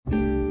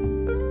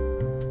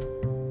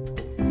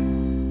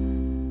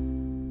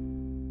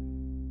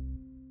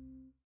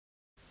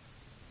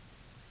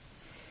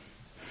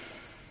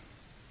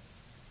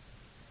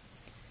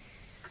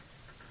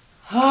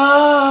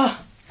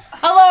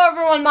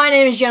everyone, my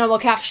name is Gianna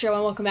Castro,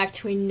 and welcome back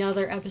to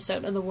another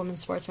episode of the Women's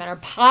Sports Matter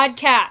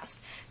podcast.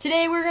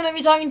 Today we're going to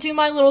be talking to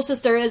my little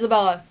sister,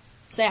 Isabella.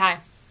 Say hi.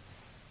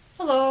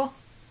 Hello.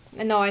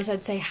 No, I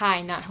said say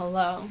hi, not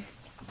hello.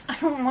 I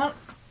don't want...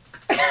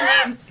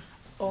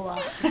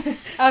 Hola.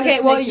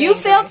 Okay, well, you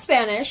failed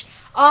Spanish.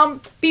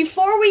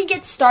 Before we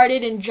get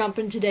started and jump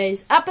into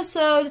today's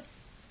episode,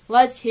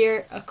 let's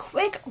hear a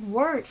quick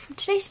word from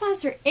today's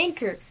sponsor,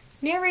 Anchor,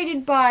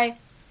 narrated by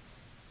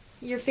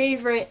your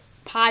favorite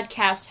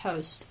podcast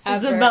host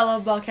ever.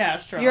 Isabella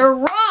Belcastro. You're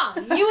wrong.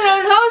 You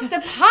don't host a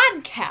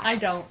podcast. I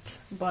don't,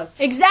 but...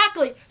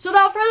 Exactly. So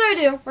without further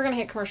ado, we're going to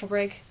hit commercial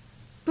break.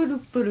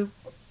 Boo-doo, boo-doo.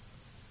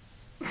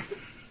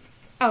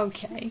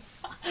 Okay.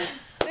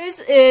 This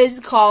is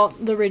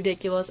called The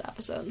Ridiculous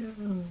Episode.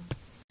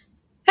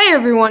 Hey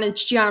everyone,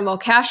 it's Gianna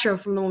Belcastro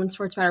from the Women's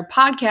Sports Matter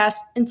podcast,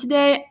 and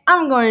today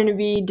I'm going to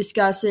be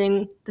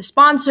discussing the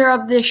sponsor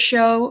of this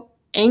show,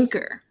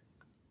 Anchor.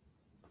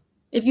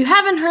 If you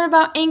haven't heard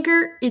about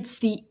Anchor, it's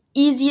the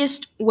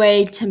easiest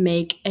way to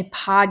make a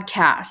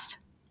podcast.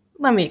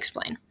 Let me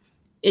explain.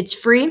 It's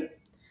free.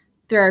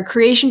 There are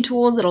creation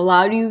tools that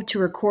allow you to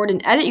record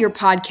and edit your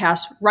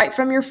podcast right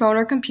from your phone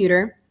or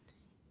computer.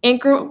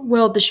 Anchor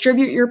will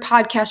distribute your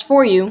podcast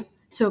for you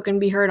so it can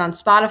be heard on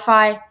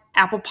Spotify,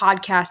 Apple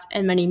Podcasts,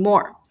 and many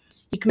more.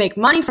 You can make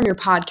money from your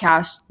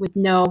podcast with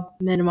no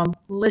minimum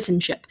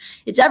listenership.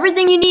 It's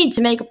everything you need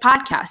to make a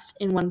podcast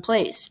in one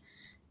place.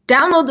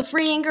 Download the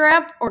free Anchor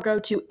app or go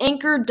to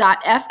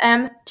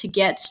anchor.fm to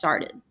get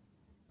started.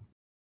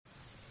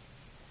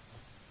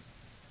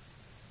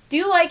 Do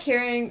you like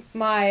hearing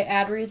my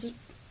ad reads?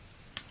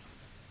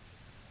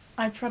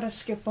 I try to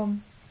skip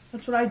them.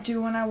 That's what I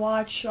do when I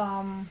watch,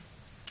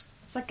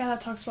 it's that guy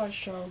that talks about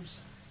shows.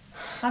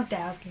 Not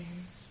Daz Games.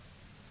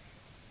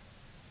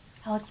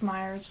 Alex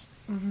Myers.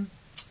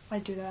 I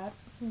do that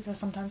because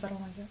sometimes I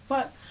don't like it.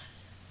 But,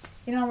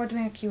 you know, we're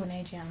doing a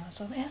Q&A, Gianna,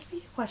 so ask me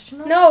a question.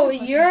 No,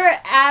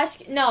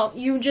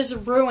 you just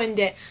ruined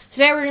it.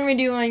 Today we're going to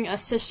be doing a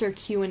sister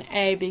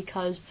Q&A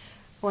because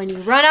when you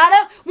run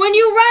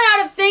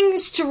out of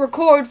things to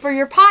record for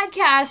your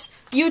podcast,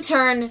 you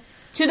turn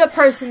to the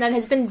person that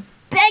has been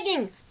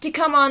begging to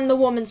come on the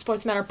Women's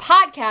Sports Matter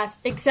podcast,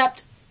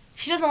 except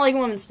she doesn't like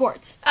women's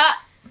sports.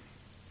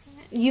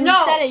 You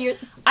said it.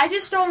 I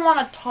just don't want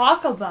to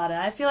talk about it.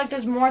 I feel like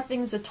there's more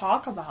things to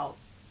talk about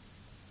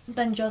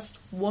than just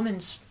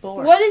women's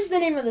sports. What is the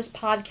name of this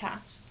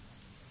podcast?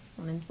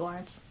 Women's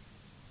sports.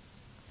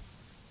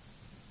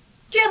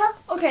 Gianna,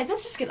 okay,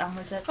 let's just get on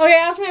with it. Okay,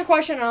 ask me a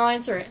question and I'll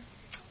answer it.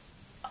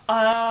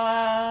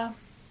 Why'd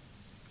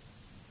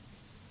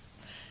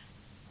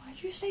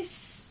you say...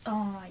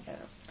 Oh my god.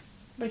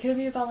 But could it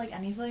be about, like,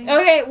 anything?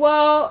 Okay,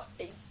 well,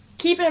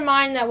 keep in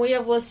mind that we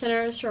have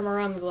listeners from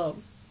around the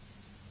globe.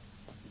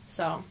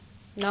 So,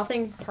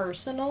 nothing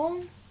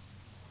personal.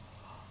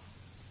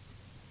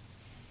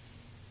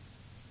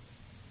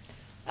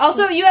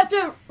 Also, you have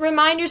to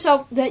remind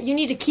yourself that you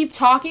need to keep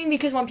talking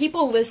because when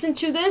people listen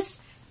to this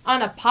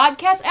on a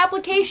podcast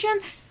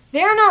application,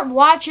 they're not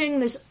watching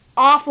this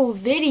awful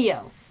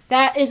video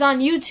that is on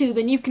YouTube,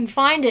 and you can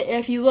find it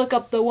if you look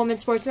up the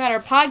Women's Sports Matter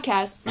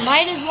podcast.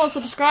 Might as well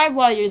subscribe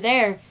while you're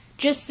there.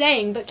 Just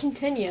saying, but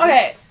continue.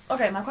 Okay,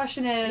 my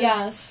question is...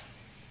 Yes.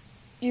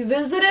 You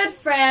visited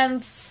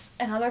France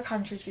and other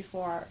countries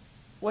before.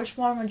 Which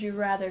one would you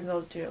rather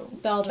go to?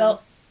 Belgium.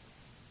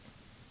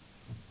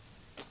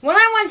 When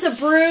I went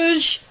to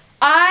Bruges...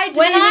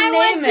 When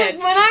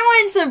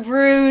I went to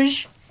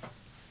Bruges,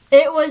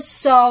 it was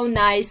so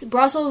nice.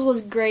 Brussels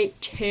was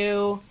great,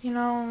 too. You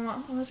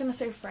know, I was going to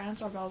say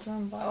France or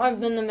Belgium, but... I've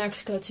been to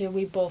Mexico, too.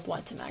 We both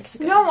went to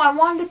Mexico. No, I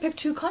wanted to pick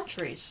two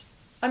countries.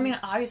 I mean,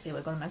 obviously,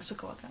 we'll go to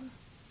Mexico again.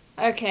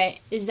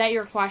 Okay, is that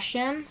your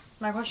question?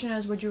 My question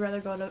is, would you rather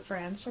go to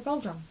France or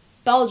Belgium?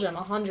 Belgium,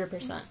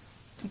 100%.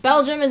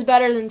 Belgium is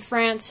better than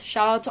France.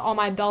 Shout out to all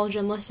my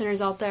Belgian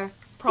listeners out there.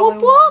 Probably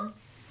whoop, whoop.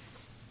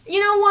 You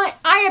know what?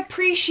 I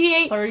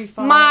appreciate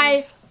 35.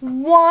 My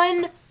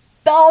one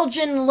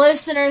Belgian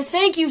listener.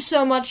 Thank you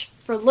so much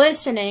for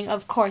listening,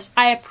 of course.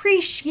 I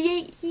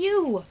appreciate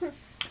you.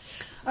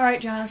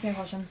 Alright, John, ask me a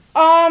question.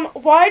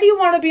 Why do you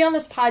want to be on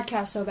this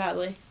podcast so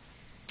badly?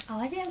 I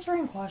like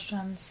answering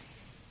questions.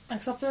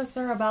 Except if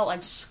they're about,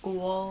 like,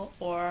 school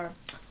or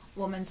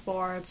women's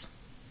sports.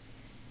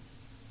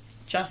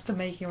 Just to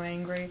make you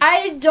angry.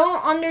 I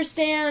don't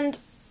understand.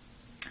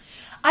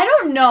 I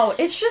don't know.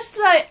 It's just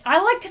that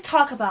I like to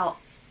talk about...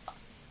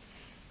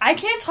 I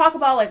can't talk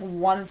about, like,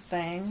 one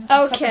thing.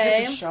 Except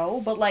if it's a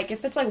show. But, like,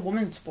 if it's, like,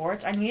 women's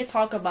sports, I need to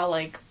talk about,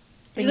 like...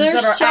 things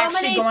that are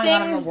actually going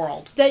on in the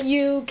world. That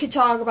you could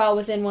talk about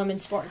within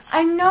women's sports.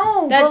 I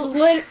know.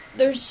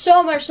 There's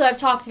so much that I've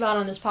talked about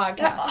on this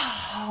podcast.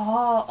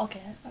 Oh,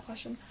 okay. That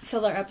question.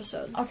 Filler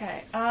episode.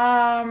 Okay.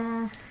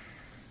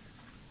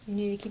 You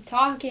need to keep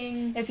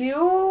talking.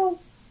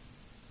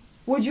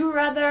 Would you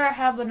rather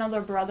have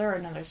another brother or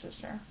another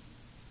sister?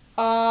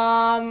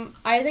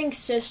 I think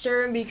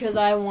sister because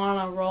I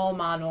want a role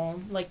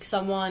model, like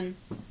someone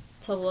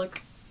to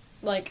look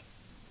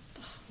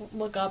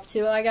up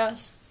to, I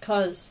guess.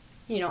 'Cause,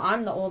 you know,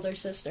 I'm the older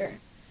sister.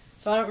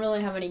 so I don't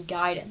really have any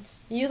guidance.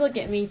 You look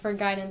at me for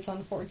guidance,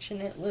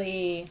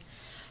 unfortunately.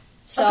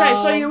 So, okay,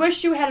 so you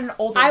wish you had an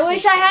older sister. I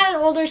wish I had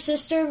an older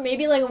sister,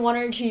 maybe like 1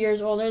 or 2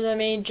 years older than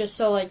me, just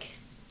so like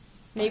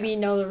maybe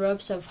know the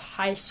ropes of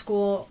high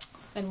school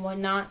and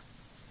whatnot.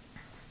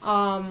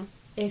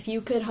 If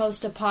you could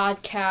host a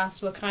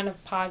podcast, what kind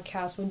of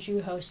podcast would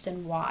you host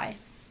and why?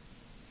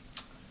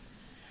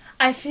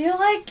 I feel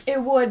like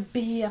it would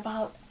be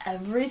about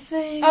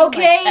everything.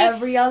 Okay. Like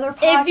every other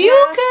podcast. If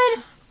you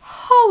could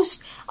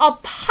host a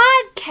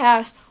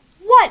podcast,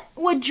 what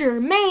would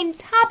your main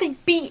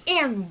topic be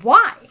and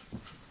why?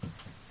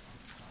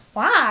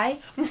 Why?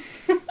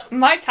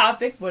 My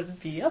topic would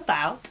be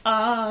about,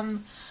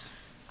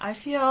 I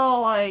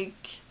feel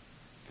like,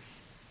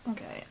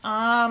 okay,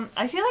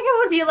 I feel like it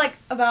would be, like,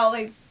 about,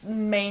 like,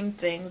 main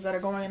things that are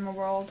going on in the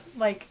world.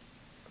 Like,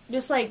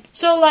 just, like...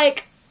 So,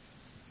 like,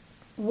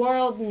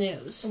 world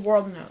news.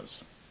 World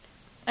news.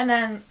 And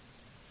then,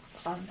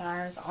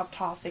 sometimes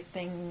off-topic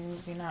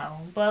things,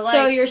 but, like...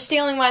 So you're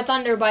stealing my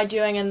thunder by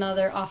doing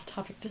another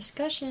off-topic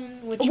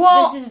discussion, which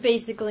this is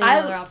basically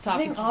another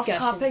off-topic discussion. I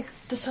think off-topic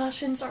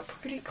discussions are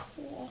pretty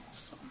cool.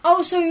 So.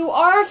 Oh, so you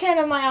are a fan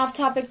of my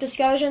off-topic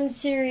discussion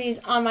series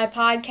on my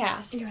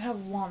podcast. You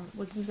have one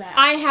with Zach.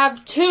 I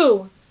have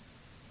 2.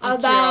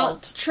 About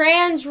Gerald.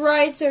 trans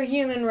rights or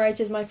human rights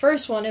is my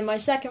first one, and my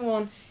second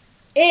one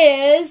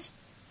is...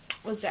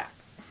 with Zach.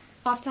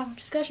 Off-topic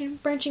discussion,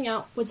 branching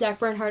out with Zach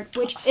Bernhardt,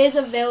 which is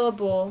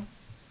available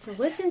to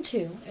listen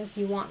to if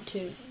you want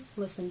to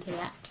listen to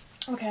that.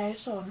 Okay,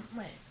 so,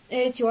 wait.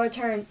 It's your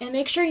turn. And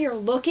make sure you're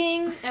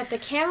looking at the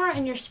camera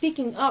and you're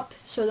speaking up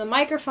so the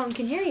microphone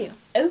can hear you.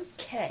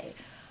 Okay.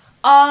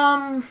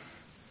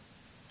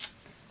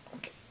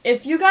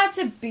 If you got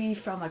to be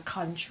from a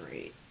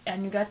country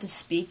and you got to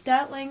speak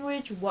that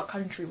language, what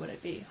country would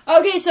it be?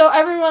 Okay, so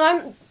everyone,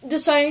 I'm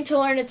deciding to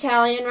learn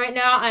Italian right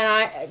now,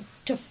 and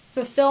to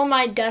fulfill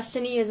my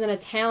destiny as an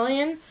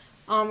Italian,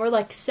 we're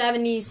like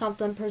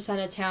 70-something%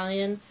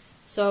 Italian,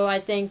 so I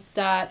think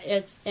that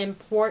it's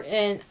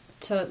important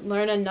to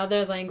learn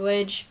another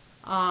language.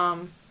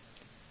 So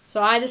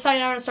I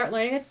decided I'm going to start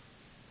learning it.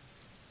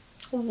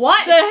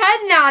 What? The head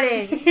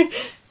nodding!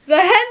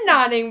 The head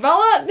nodding,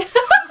 Bella!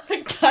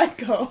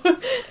 Geico.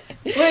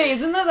 Wait,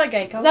 isn't that like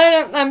Geico?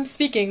 No, I'm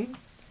speaking.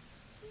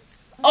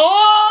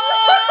 Oh!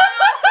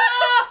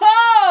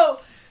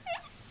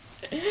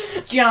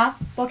 Gianna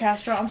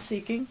Belcastro, I'm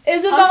speaking.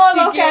 Isabella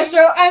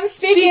Belcastro, I'm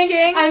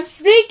speaking. I'm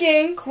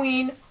speaking.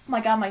 Queen. Oh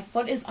my god, my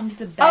foot is under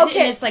the bed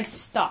and it's like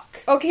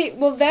stuck. Okay,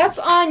 well that's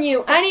on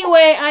you.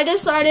 Anyway, I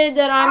decided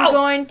that I'm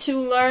going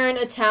to learn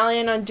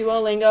Italian on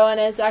Duolingo, and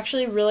it's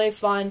actually really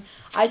fun.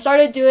 I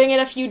started doing it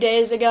a few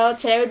days ago.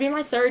 Today would be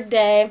my 3rd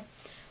day.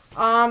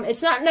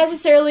 It's not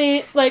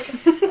necessarily like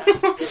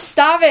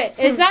stop it.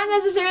 It's not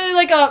necessarily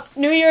like a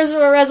New Year's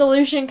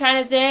resolution kind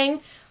of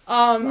thing.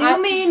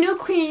 New me, new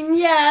queen,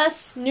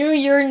 yes. New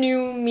year,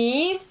 new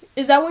me.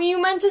 Is that what you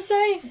meant to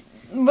say?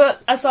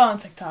 But I saw it on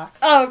TikTok.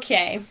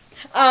 Okay.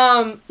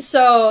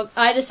 So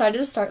I decided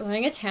to start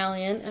learning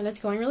Italian, and it's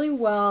going really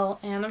well,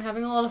 and I'm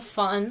having a lot of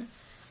fun.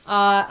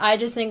 I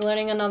just think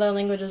learning another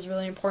language is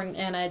really important,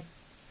 and I'd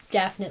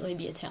definitely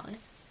be Italian.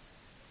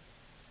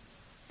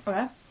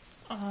 Okay.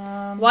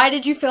 Why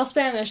did you fail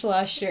Spanish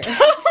last year?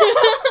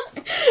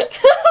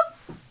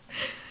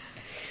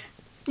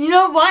 You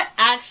know what?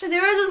 Actually,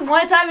 there was this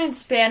one time in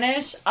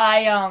Spanish,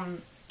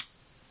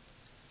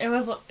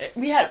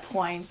 we had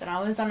points, and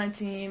I was on a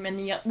team, and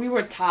we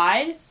were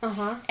tied,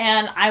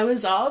 and I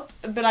was up,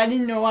 but I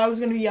didn't know I was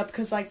going to be up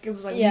because, like, it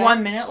was,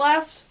 1 minute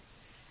left.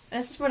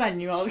 And this is when I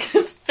knew I was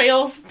going to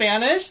fail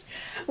Spanish.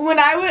 When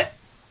I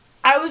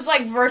was,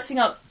 like, versing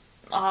up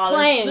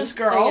this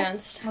girl. I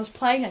was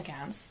playing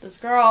against this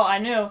girl I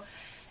knew,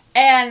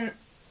 and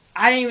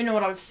I didn't even know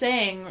what I was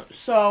saying,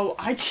 so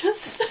I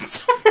just said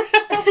some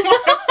random words.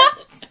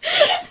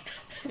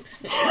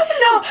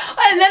 No,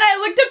 and then I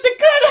looked at the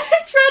code and I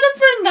tried to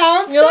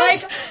pronounce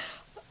it.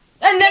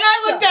 And then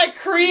I looked at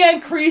Cree,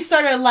 and Cree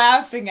started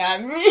laughing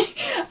at me.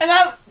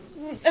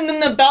 And then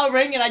the bell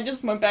rang, and I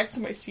just went back to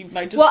my seat, and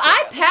I just... Well,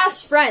 I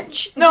passed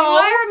French. No,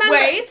 I remember?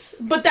 Wait.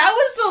 But that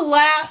was the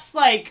last,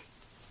 like...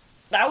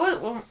 That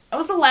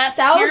was the last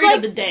period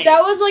of the day.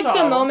 That was, like,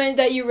 the moment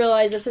that you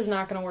realized this is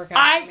not going to work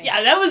out for me.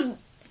 Yeah, that was...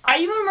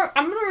 I'm going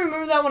to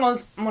remember that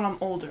when I'm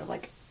older.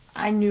 Like,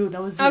 I knew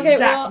that was the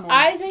exact moment.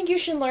 I think you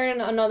should learn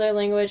another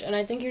language, and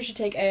I think you should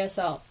take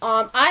ASL.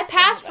 I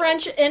passed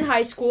French in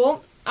high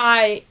school.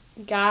 I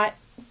got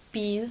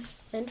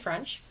B's in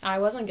French. I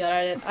wasn't good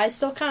at it. I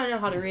still kind of know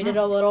how to read it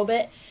a little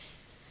bit.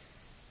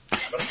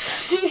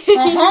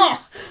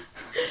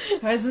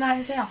 Isn't that how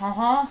you say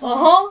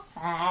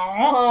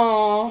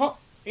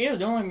Ew,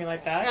 don't look at me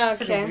like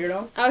that. Okay.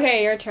 Weirdo.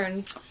 Okay, your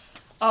turn.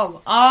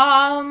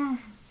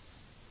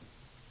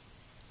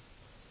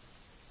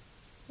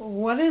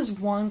 What is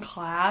one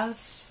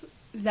class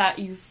that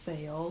you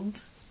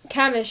failed?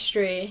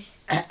 Chemistry.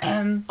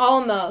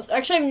 Almost.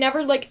 Actually, I've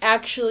never,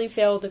 actually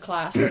failed a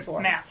class before.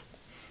 Math.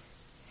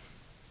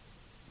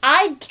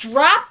 I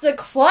dropped the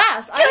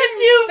class. I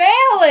didn't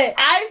fail it.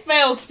 I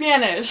failed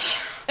Spanish.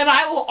 And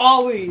I will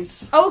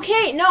always.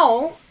 Okay,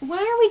 no. Why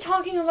are we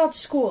talking about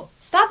school?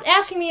 Stop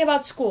asking me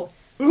about school.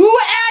 Who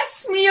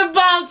asked me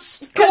about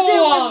school? Because it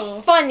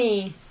was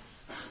funny.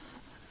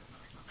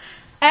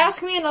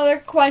 Ask me another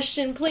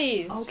question,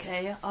 please.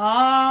 Okay,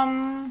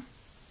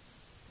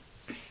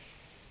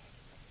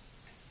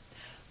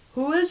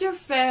 who is your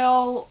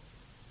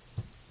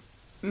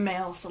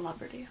male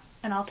celebrity?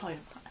 And I'll tell you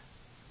about it.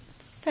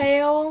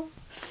 Fail.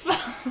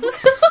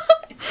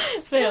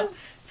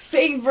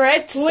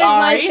 Favorite. Who is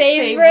my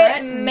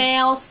favorite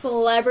male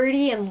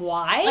celebrity and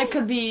why? It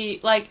could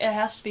be, like, it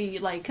has to be,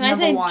 like, Can I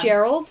say one.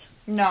 Gerald?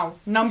 No.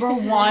 Number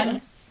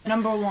one.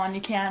 Number one. You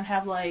can't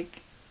have, like,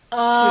 two. It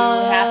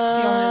has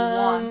to be only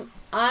one.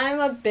 I'm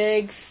a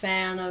big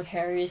fan of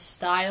Harry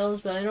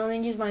Styles, but I don't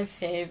think he's my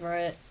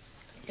favorite.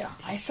 Yeah,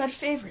 I said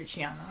favorite,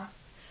 Gianna.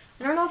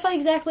 I don't know if I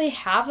exactly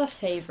have a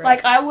favorite.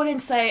 Like, I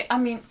wouldn't say, I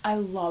mean, I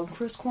love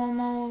Chris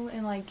Cuomo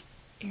and, like...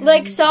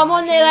 Like,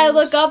 someone that I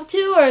look up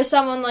to, or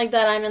someone, like,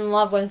 that I'm in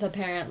love with,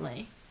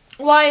 apparently?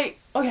 Like,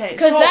 okay,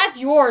 because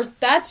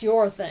that's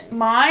your thing.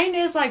 Mine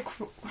is, like...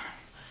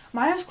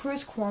 Mine is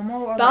Chris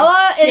Cuomo or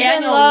Bella is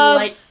in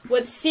love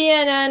with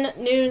CNN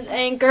news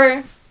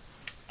anchor.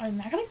 I'm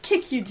not gonna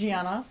kick you,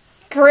 Gianna.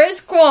 Chris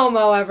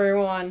Cuomo,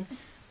 everyone.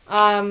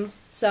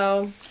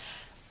 So...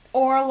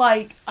 Or,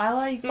 like, I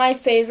like... My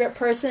favorite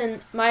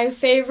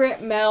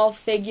male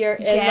figure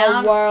in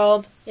the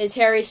world is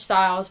Harry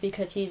Styles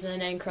because he's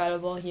an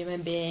incredible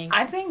human being.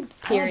 I think...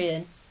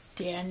 Period.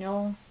 Dan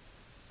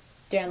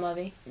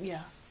Levy.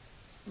 Yeah.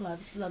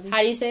 Levy.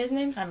 How do you say his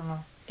name? I don't know.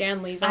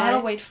 Dan Levy. I had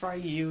to wait for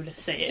you to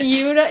say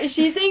it.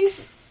 She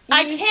thinks...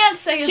 I can't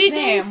say his name. She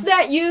thinks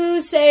that you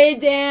say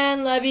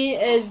Dan Levy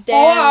is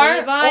Dan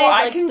Levi. Or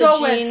I can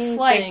go with, thing.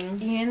 like,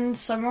 Ian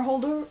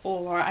Somerhalder,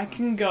 or I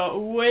can go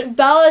with...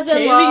 Bella's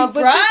in love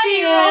with Bryant.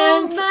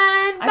 50-year-old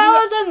man.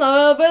 Bella's in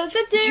love with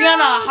 50-year-old.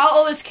 Gianna, how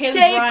old is Kaylee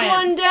Take Bryant?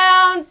 one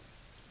down.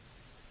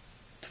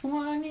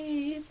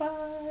 25.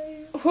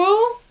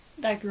 Who?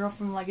 That girl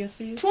from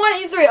Legacy.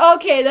 23.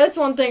 Okay, that's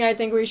one thing I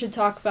think we should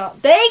talk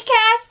about. They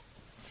cast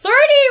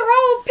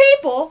 30-year-old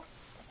people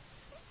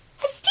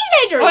as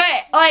teenagers. Okay,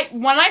 like,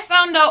 when I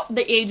found out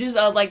the ages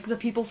of, like, the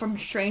people from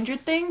Stranger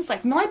Things,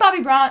 like, Millie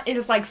Bobby Brown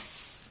is, like,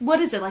 what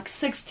is it, like,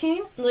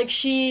 16? Like,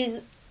 she's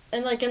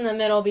in the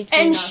middle between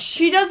and us.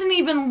 She doesn't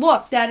even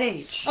look that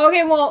age.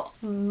 Okay, well,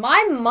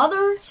 my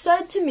mother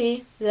said to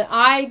me that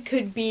I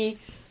could be,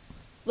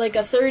 like, a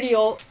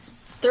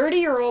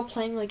 30-year-old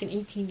playing, like, an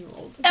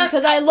 18-year-old.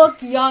 Because I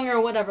look young or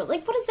whatever.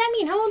 Like, what does that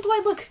mean? How old do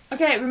I look?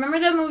 Okay, remember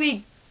that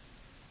movie,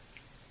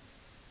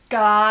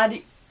 God...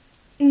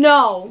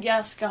 No.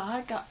 Yes,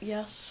 God,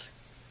 yes.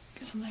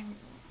 Something.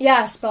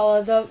 Yes,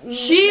 Bella,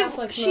 she's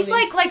movie.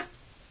 like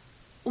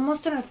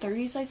almost in her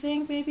 30s, I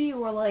think, maybe,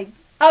 or like...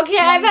 Okay, 26?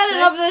 I've had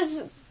enough of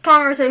this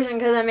conversation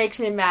because it makes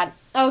me mad.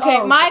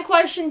 Okay, my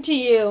question to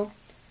you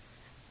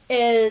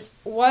is,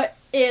 what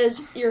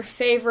is your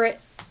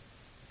favorite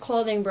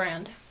clothing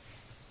brand?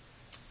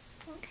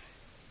 Okay.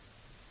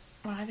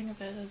 When I think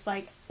of it, it's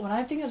like, when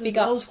I think of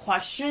those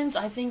questions,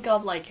 I think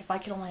of, like, if I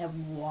could only have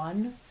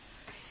one...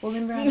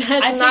 brand.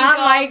 That's not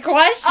my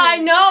question. I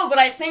know, but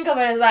I think of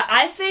it as that.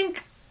 I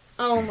think...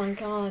 Oh my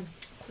god.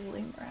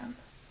 Clothing brand.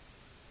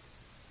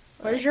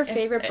 What is your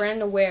favorite brand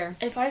to wear?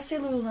 If I say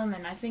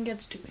Lululemon, I think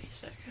it's too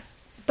basic.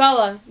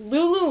 Bella,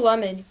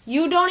 Lululemon.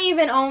 You don't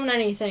even own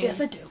anything. Yes,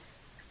 I do.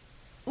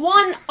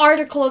 One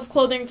article of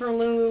clothing from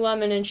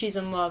Lululemon and she's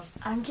in love.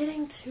 I'm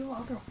getting 2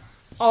 other ones.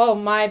 Oh,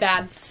 my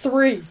bad.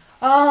 3.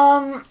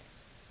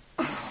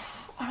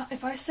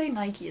 If I say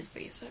Nike, it's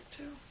basic,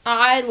 too.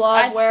 I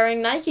love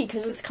wearing Nike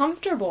because it's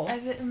comfortable.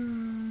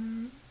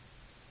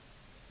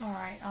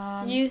 Alright,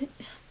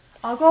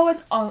 I'll go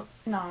with, I'm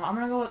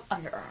gonna go with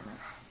Under Armour.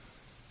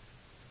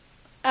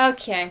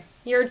 Okay,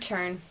 your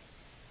turn.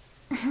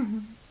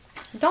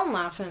 Don't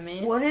laugh at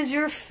me. What is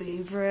your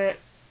favorite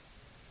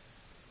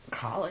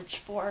college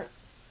sport?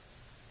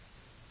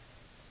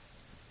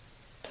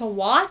 To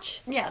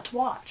watch? Yeah, to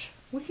watch.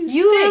 What do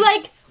you think?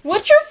 Like,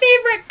 what's your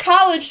favorite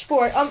college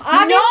sport?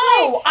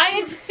 Obviously,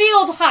 it's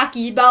field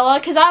hockey, Bella,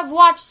 because I've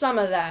watched some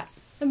of that.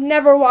 I've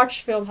never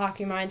watched field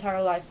hockey my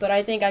entire life, but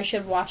I think I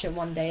should watch it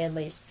one day at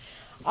least.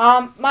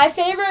 My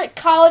favorite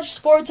college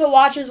sport to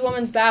watch is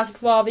women's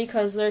basketball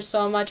because there's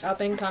so much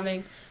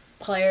up-and-coming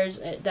players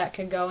that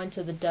could go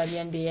into the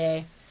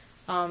WNBA.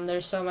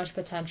 There's so much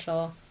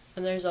potential,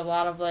 and there's a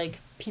lot of, like,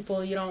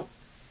 people you don't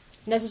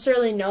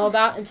necessarily know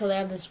about until they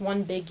have this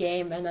one big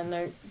game, and then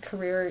their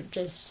career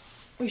just...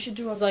 We should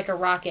do like a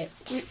rocket.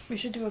 We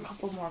should do a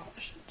couple more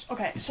questions.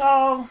 Okay,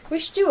 so... We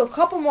should do a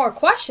couple more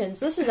questions.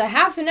 This is a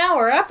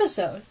half-an-hour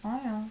episode. Oh,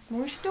 yeah.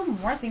 Well, we should do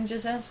more things,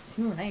 just ask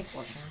Q&A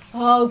questions.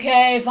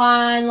 Okay,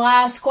 fine.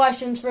 Last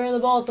questions for the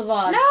both of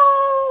us.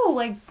 No!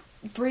 Like,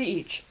 3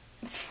 each.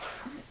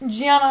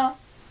 Gianna.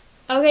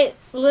 Okay,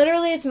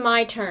 literally it's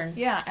my turn.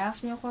 Yeah,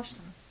 ask me a question.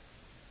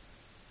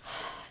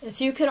 If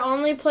you could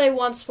only play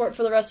one sport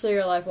for the rest of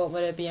your life, what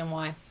would it be and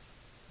why?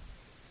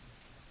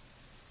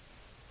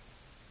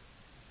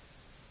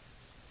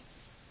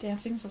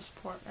 Dancing's a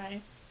sport,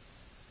 right?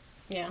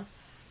 Yeah.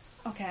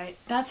 Okay,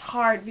 that's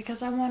hard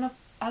because I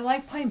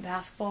like playing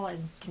basketball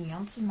and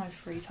dance in my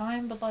free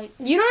time, but like...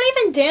 You don't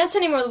even dance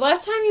anymore. The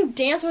last time you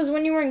danced was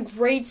when you were in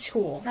grade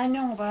school. I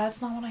know, but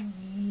that's not what I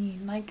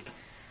mean. Like,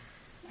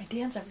 I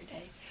dance every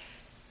day.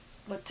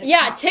 But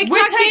TikTok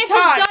dances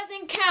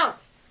doesn't count.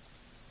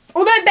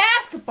 Oh, that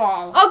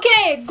basketball!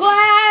 Okay,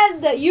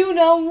 glad that you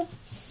know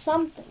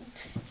something.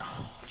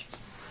 Oh,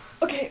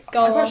 okay,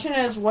 my question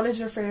is, what is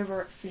your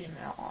favorite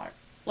female art?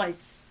 Like,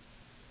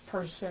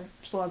 person,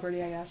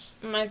 celebrity, I guess.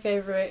 My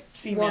favorite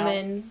female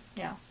woman.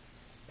 Yeah.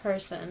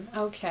 Person.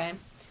 Okay.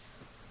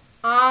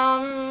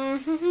 Can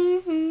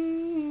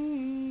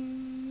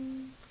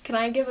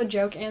I give a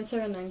joke answer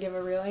and then give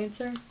a real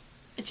answer?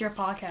 It's your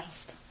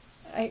podcast.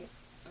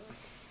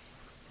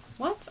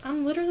 What?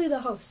 I'm literally the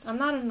host. I'm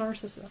not a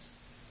narcissist.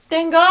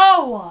 Then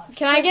go!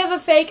 Can I give a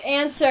fake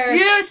answer?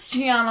 Yes,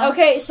 Gianna.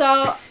 Okay,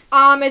 so,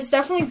 it's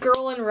definitely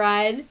Girl in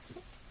Red.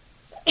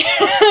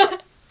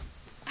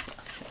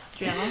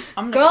 Gianna,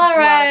 I'm Girl in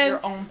Red.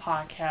 Your own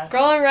podcast.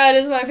 Girl in Red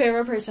is my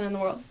favorite person in the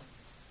world.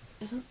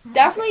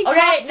 Definitely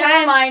top 10.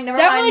 Never mind.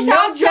 Definitely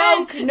top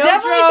 10.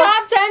 Definitely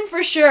top 10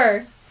 for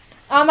sure.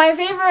 My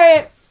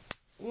favorite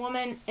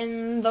woman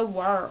in the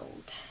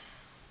world.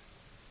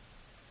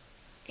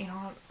 You know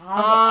what?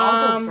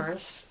 I'll go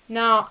first.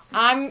 No,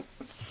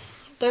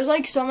 there's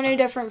like so many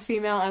different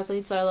female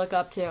athletes that I look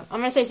up to. I'm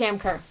gonna say Sam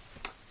Kerr.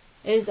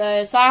 Is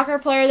a soccer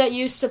player that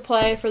used to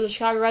play for the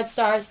Chicago Red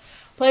Stars,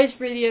 plays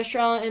for the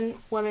Australian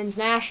women's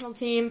national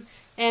team,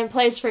 and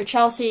plays for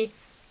Chelsea.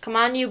 Come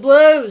on, you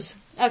Blues.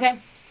 Okay.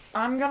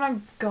 I'm gonna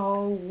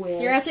go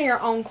with... You're answering your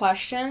own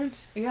question?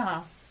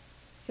 Yeah.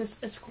 Because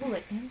it's cool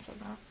to answer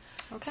that.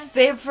 Okay.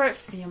 Favorite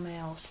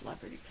female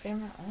celebrity.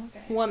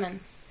 Okay. Woman.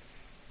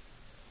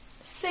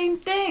 Same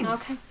thing.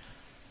 Okay.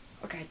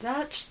 Okay,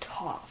 that's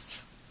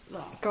tough.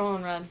 Though. Girl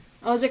in Red.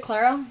 Oh, is it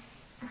Claro?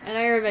 I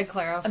know you're a big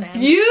Claro fan.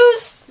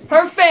 Abuse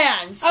her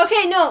fans!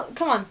 Okay, no,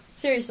 come on.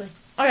 Seriously.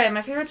 Okay,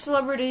 my favorite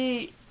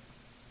celebrity...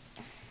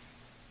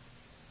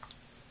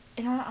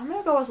 You know what? I'm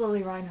gonna go with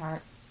Lily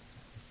Reinhart.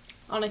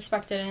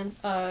 Unexpected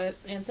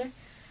answer.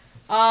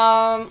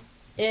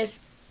 If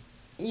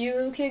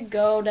you could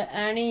go to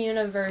any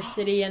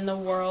university in the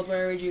world,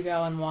 where would you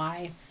go and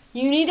why?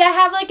 You need to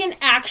have like an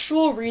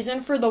actual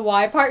reason for the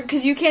why part,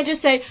 because you can't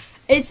just say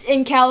it's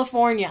in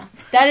California.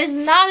 That is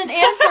not an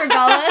answer,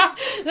 Bella.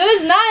 That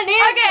is not an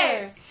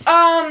answer. Okay.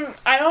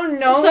 I don't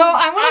know. So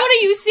I want to go to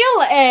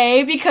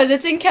UCLA because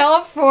it's in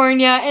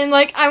California, and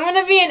like I want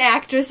to be an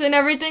actress and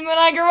everything when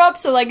I grow up.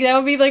 So like that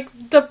would be like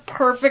the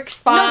perfect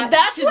spot. No,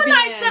 that's when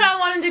I said I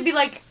wanted to be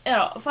like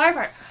a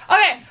firefighter.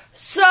 Okay,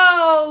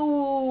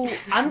 so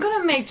I'm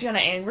gonna make Jenna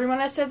angry when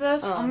I said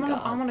this. Oh, I'm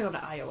gonna go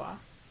to Iowa.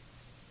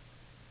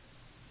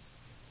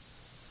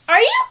 Are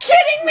you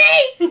kidding me?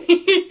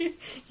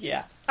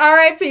 Yeah.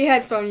 R.I.P.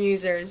 headphone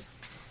users.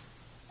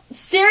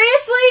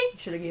 Seriously?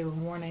 Should have gave a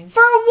warning.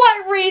 For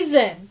what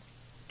reason?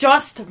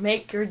 Just to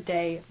make your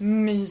day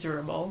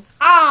miserable.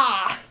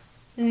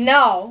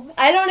 No.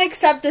 I don't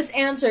accept this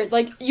answer.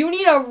 Like, you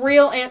need a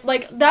real answer.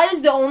 Like, that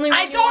is the only one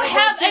I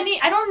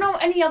don't know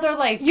any other,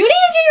 like... You need to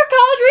do your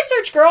college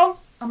research, girl.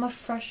 I'm a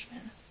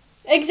freshman.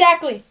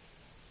 Exactly.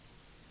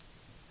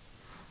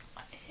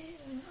 Okay.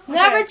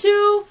 Never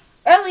too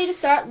early to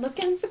start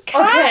looking for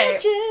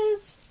colleges. Okay.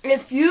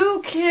 If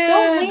you could...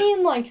 Don't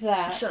lean like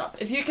that. Shut up.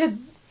 If you could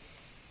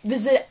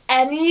visit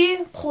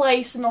any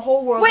place in the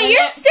whole world... Wait,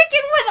 you're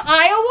sticking with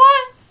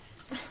Iowa?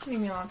 Leave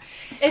me alone.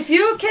 If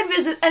you could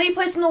visit any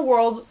place in the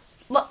world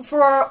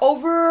for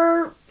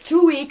over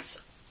 2 weeks,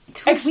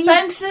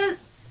 expenses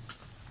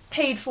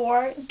paid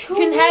for, you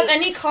can have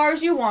any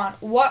cars you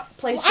want, what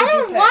place would you pick? I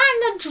don't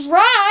want to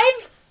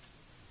drive.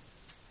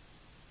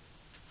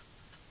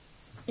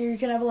 You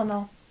can have a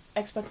limo.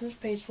 Expenses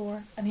paid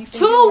for. Anything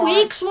 2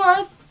 weeks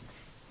worth?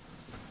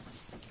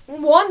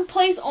 One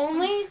place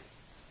only?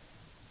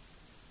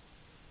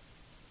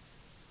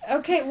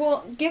 Okay,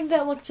 well, give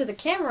that look to the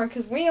camera,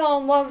 because we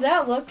all love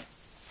that look.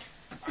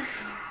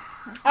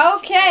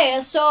 Okay,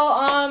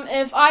 so,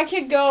 if I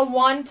could go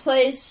one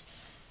place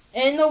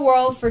in the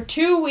world for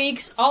 2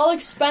 weeks, all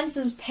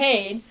expenses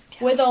paid,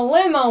 with a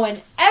limo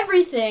and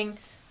everything,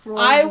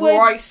 I would...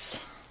 Royce.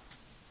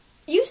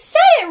 You said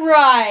it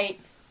right!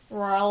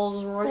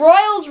 Rolls-Royce.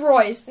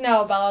 Rolls-Royce.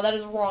 No, Bella, that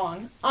is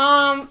wrong.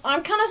 I'm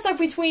kind of stuck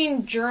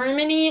between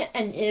Germany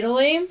and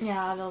Italy.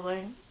 Yeah,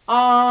 Italy.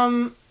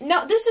 No,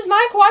 this is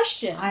my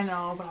question. I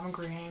know, but I'm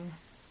agreeing.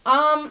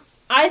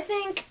 I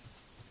think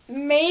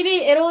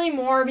maybe Italy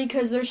more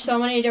because there's so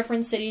many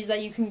different cities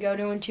that you can go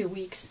to in 2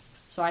 weeks.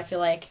 So I feel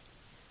like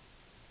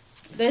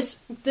this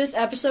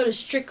episode is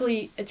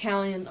strictly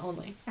Italian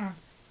only.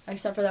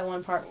 Except for that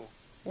one part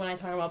when I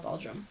talk about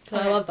Belgium.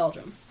 Because I love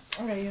Belgium.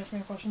 Okay, you asked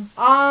me a question.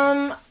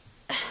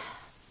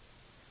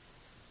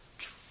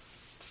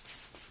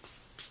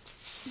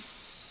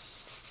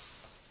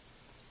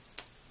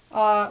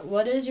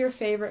 What is your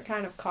favorite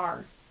kind of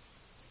car?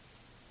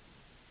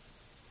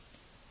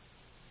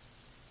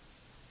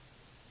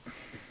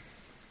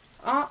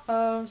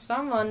 Uh-oh,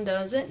 someone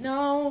doesn't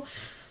know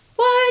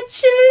what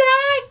she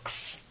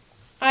likes.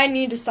 I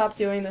need to stop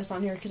doing this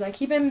on here because I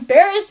keep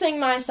embarrassing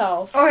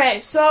myself. Okay,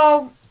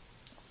 so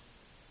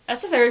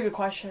that's a very good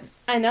question.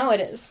 I know it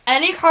is.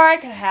 Any car I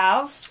could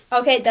have.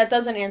 Okay, that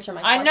doesn't answer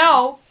my question. I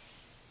know.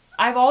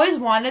 I've always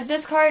wanted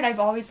this car, and I've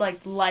always,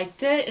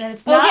 liked it, and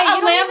it's not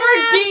a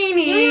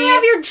Lamborghini. You don't even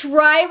have your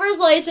driver's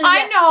license I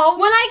yet. know.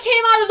 When I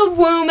came out of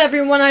the womb,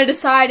 everyone, I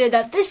decided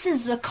that this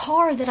is the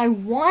car that I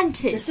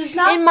wanted. This is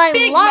not in my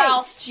Big life.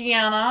 Mouth,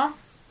 Gianna.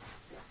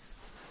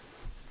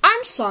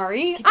 I'm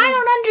sorry. I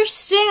don't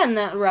understand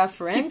that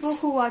reference. People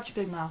who watch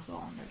Big Mouth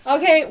will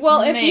understand. Okay,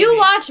 well, Maybe. if you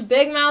watch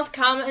Big Mouth,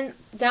 comment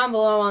down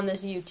below on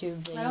this YouTube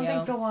video. I don't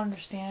think they'll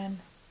understand.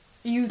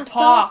 You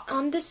talk. Don't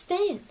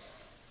understand.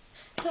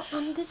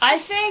 I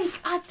think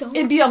I don't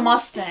it'd be a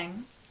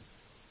Mustang.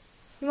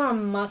 You want a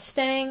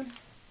Mustang?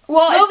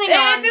 Well, Moving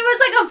on. if it was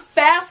like a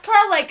fast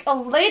car, like a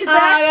laid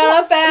back I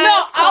got a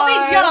fast car. I'll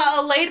be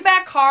Gianna, a laid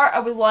back car. I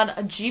would want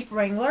a Jeep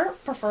Wrangler,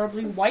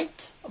 preferably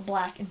white, a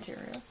black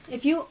interior.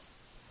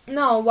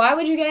 No, why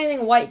would you get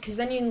anything white? Because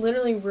then you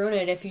literally ruin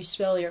it if you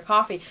spill your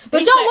coffee.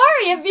 But Exactly. don't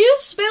worry if you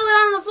spill it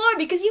on the floor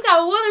because you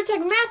got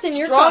WeatherTech mats in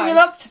your car. Strong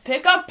enough to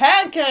pick up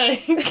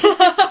pancake.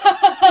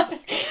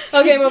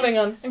 Okay, moving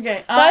on.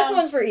 Okay. Last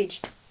one's for each.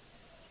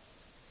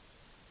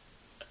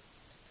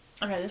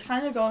 Okay, this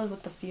kind of goes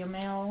with the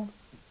female.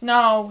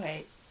 No,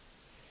 wait.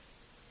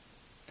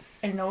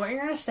 I know what you're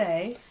gonna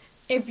say.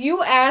 If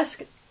you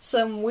ask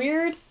some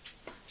weird...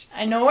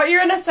 I know what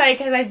you're gonna say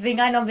because I think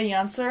I know the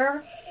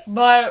answer,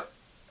 but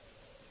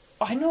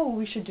I know what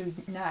we should do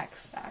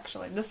next,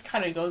 actually. This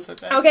kind of goes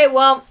with it. Okay,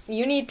 well,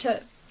 you need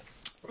to...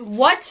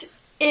 What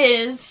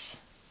is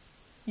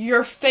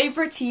your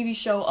favorite TV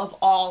show of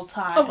all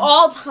time? Of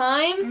all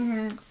time?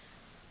 Mm-hmm.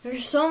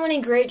 There's so many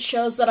great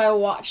shows that I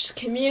watched.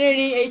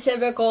 Community,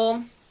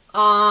 Atypical,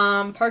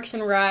 Parks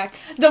and Rec.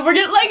 Don't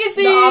forget Legacies!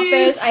 The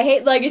Office. I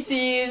hate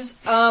Legacies.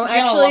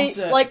 Actually,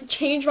 loves it.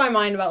 changed my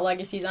mind about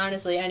Legacies,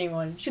 honestly,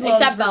 anyone. She loves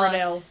except Bella.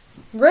 Riverdale.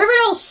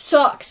 Riverdale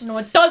sucks. No,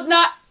 it does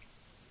not.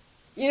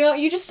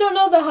 You just don't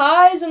know the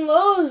highs and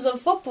lows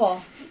of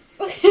football.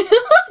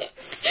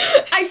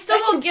 I still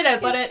don't get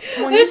it, but it's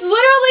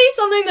literally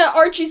something that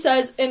Archie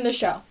says in the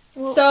show.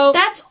 Well, so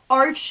that's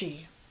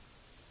Archie.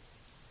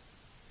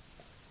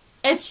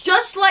 It's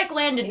just like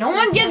Landon. No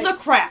one gives a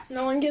crap.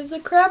 No one gives a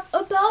crap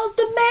about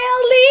the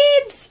male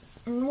leads.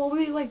 Well,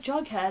 we like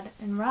Jughead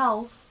and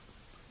Ralph.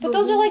 But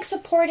those are like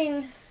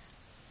supporting.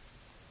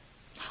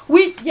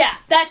 Yeah,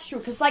 that's true.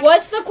 Cause like,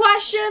 what's the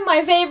question?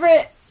 My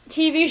favorite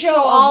TV show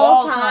of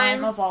all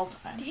time. Of all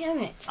time. Damn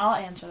it! I'll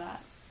answer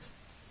that.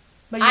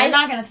 But you're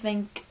not gonna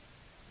think.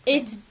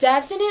 It's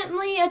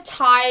definitely a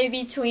tie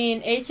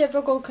between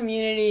Atypical,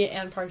 Community,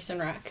 and Parks and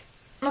Rec.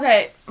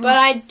 Okay, but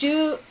I'm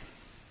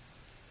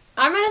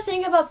gonna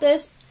think about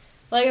this.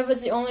 Like, if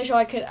it's the only show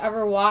I could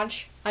ever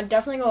watch, I'd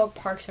definitely go with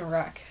Parks and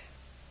Rec.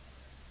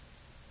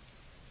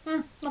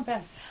 Not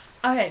bad.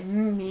 Okay,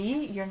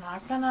 me, you're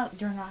not gonna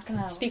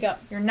speak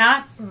up. You're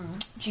not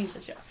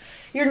Jesus, yeah.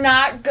 You're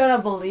not gonna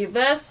believe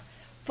this,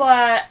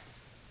 but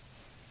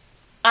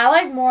I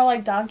like more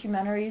like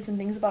documentaries and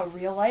things about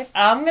real life.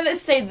 I'm gonna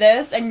say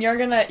this, and you're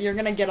gonna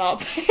get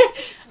up.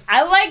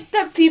 I like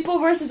the People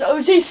versus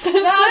O.J.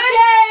 Simpson.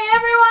 Okay,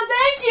 everyone,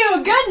 thank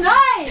you. Good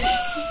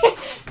night.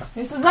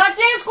 This is not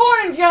James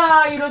Corden,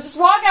 John. You don't just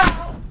walk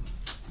out.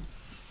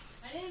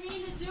 I didn't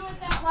mean to do it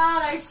that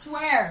loud. I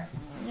swear.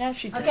 Yeah,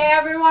 she did. Okay,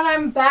 everyone,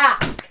 I'm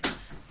back.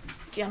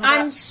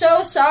 I'm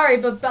so sorry,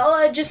 but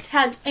Bella just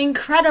has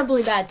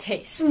incredibly bad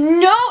taste.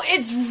 No,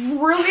 it's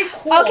really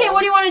cool. Okay, what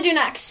do you want to do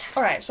next?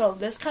 Alright, so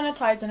this kind of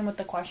ties in with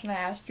the question I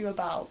asked you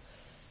about,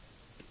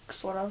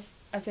 sort of,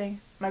 I think.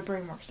 My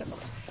brain works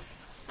differently.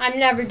 I'm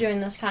never doing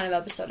this kind of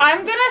episode again.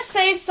 I'm gonna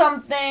say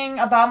something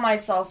about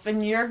myself,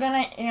 and you're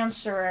gonna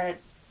answer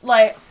it.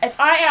 Like, if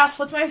I ask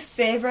what's my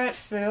favorite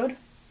food,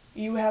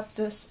 you have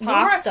to...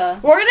 Pasta.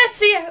 We're gonna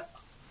see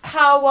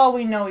how well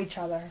we know each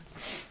other.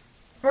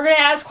 We're gonna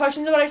ask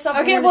questions about ourselves.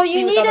 Okay, well,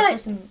 you need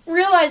to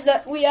realize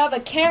that we have a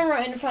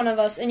camera in front of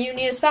us, and you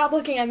need to stop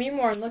looking at me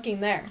more and looking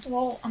there.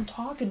 Well, I'm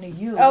talking to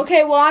you.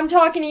 Okay, well, I'm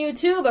talking to you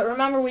too, but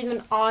remember, we have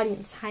an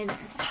audience. Hi there.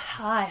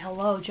 Hi,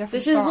 hello, Jeffrey.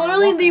 This is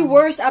literally the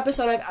worst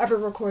episode I've ever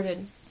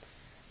recorded.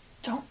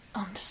 Don't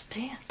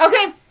understand.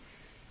 Okay.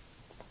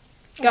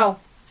 Go.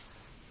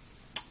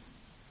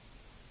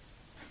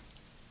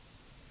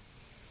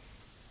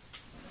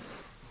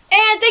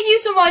 And thank you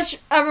so much,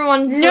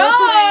 everyone, for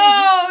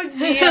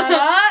listening.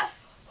 Gianna!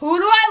 Who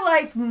do I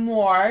like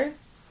more?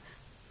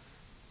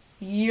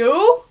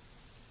 You?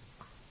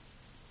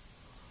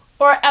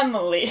 Or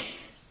Emily?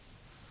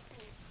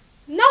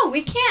 No,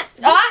 we can't.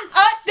 No, wait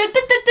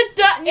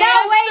a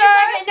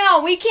second.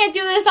 No, we can't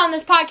do this on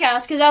this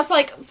podcast because that's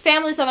like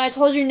family stuff, and I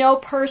told you no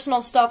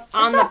personal stuff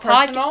on the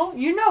podcast.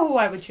 You know who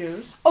I would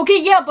choose.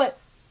 Okay, yeah, but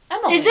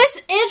Emily. is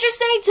this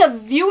interesting to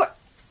viewer?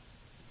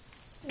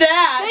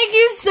 That. Thank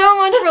you so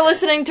much for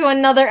listening to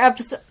another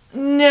episode.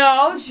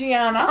 No,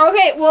 Gianna.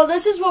 Okay, well,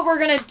 this is what we're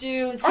gonna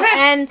do to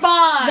end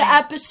the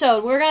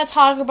episode. We're gonna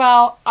talk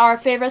about our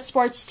favorite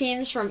sports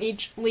teams from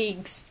each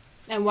leagues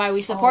and why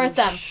we support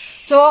them.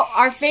 So,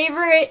 our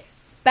favorite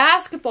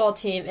basketball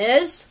team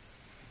is...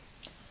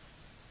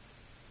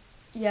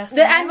 Yes.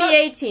 The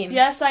NBA team.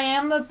 Yes, I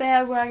am a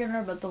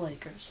bandwagoner about the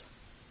Lakers.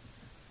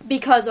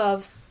 Because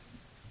of...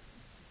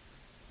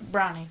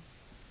 Brownie.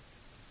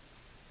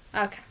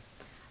 Okay.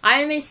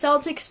 I am a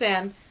Celtics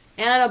fan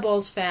and a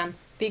Bulls fan.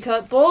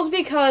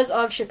 Because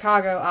of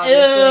Chicago,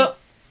 obviously.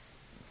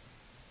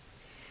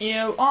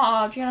 Ew.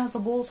 Gianna has the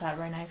Bulls hat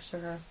right next to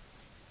her.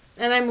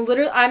 And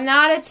I'm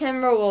not a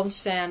Timberwolves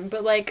fan,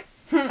 but, like,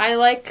 I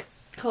like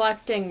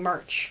collecting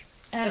merch.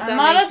 And I'm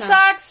not a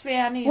Sox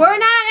fan either. We're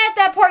not at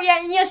that part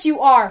yet, and yes, you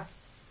are.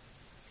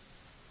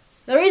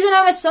 The reason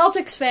I'm a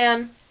Celtics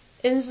fan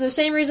is the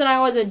same reason I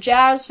was a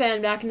Jazz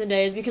fan back in the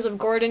day, is because of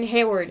Gordon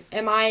Hayward.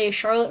 Am I a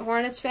Charlotte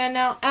Hornets fan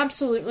now?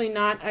 Absolutely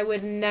not. I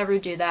would never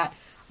do that.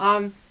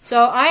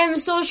 So I am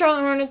still a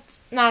Charlotte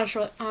Hornets, not a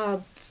Charlotte...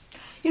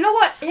 you know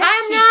what?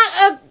 I'm not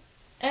a...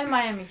 And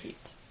Miami Heat.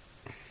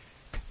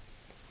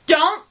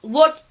 Don't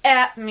look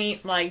at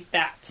me like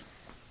that.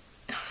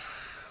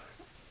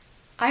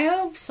 I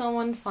hope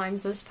someone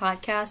finds this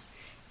podcast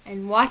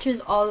and watches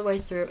all the way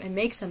through and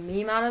makes a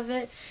meme out of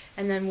it,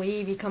 and then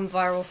we become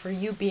viral for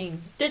you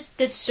being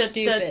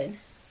stupid.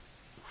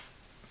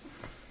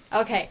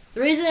 Okay,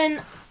 the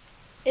reason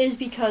is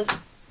because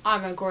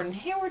I'm a Gordon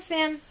Hayward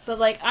fan, but,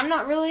 like, I'm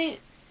not really...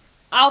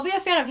 I'll be a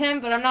fan of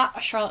him, but I'm not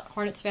a Charlotte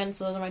Hornets fan,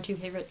 so those are my two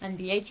favorite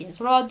NBA teams.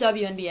 What about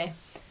WNBA?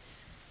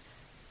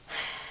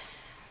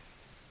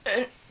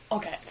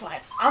 Okay, fine.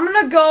 I'm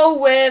gonna go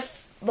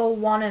with the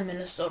one in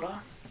Minnesota.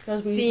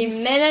 The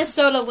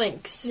Minnesota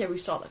Lynx. Yeah, we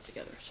saw that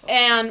together. So.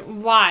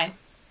 And why?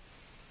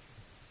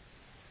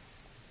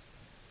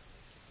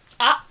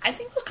 I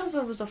think it was because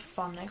it was a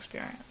fun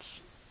experience.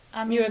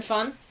 You had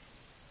fun?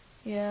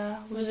 Yeah.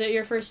 Was it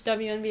your first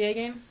WNBA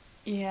game?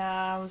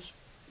 Yeah, I was...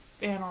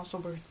 And also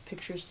were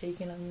pictures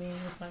taken of me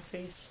with my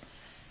face.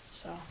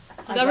 So...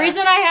 The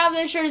reason I have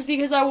this shirt is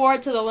because I wore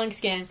it to the Lynx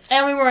game.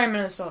 And we were in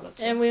Minnesota,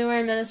 too. And we were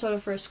in Minnesota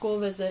for a school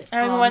visit.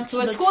 And we went to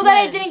a the school Twins. that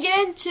I didn't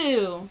get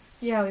into.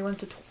 Yeah, we went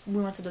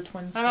to the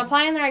Twins. I'm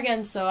applying there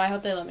again, so I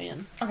hope they let me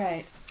in.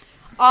 Okay.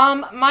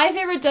 My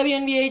favorite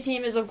WNBA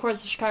team is, of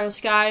course, the Chicago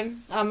Sky.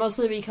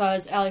 Mostly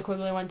because Allie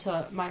Quigley went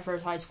to my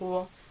first high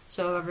school.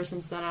 So ever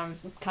since then, I've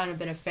kind of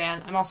been a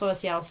fan. I'm also a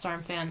Seattle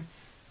Storm fan.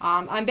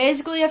 I'm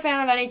basically a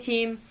fan of any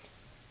team.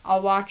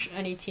 I'll watch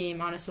any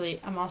team, honestly.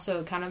 I'm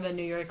also kind of a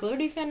New York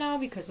Liberty fan now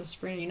because of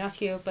Sabrina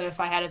Ionescu. But if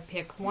I had to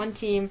pick one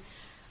team,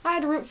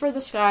 I'd root for the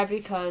Sky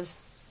because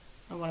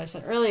of what I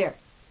said earlier.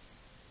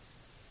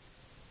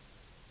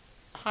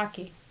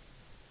 Hockey.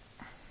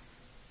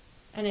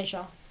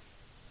 NHL.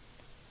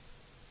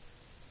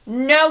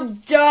 No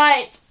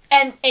doubt.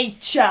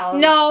 NHL.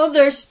 No,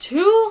 there's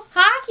two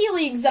hockey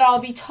leagues that I'll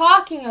be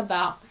talking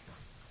about.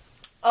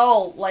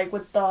 Oh, like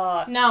with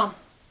the... No.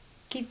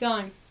 Keep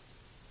going.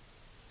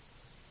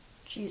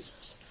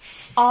 Jesus.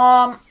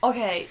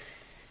 Okay.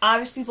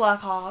 Obviously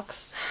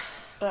Blackhawks,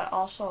 but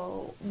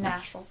also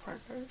Nashville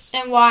Predators.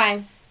 And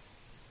why?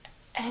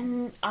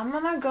 And I'm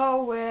gonna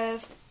go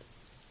with...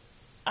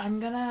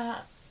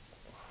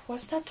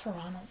 What's that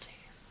Toronto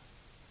team?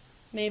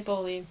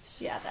 Maple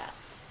Leafs. Yeah, that.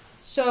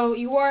 So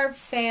you are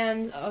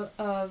fans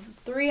of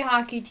three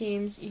hockey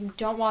teams. You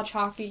don't watch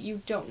hockey.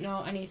 You don't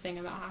know anything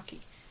about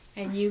hockey.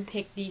 And you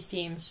pick these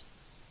teams.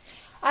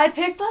 I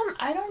picked them.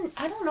 I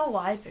don't know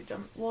why I picked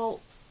them.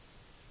 Well...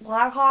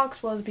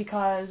 Blackhawks was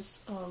because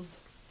of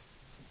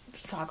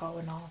Chicago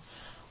and all.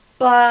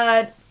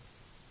 But,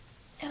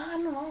 and I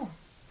don't know.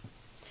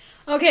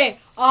 Okay,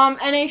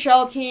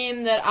 NHL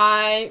team that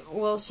I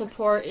will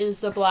support is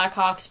the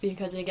Blackhawks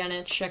because, again,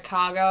 it's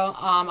Chicago.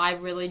 I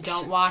really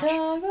don't watch...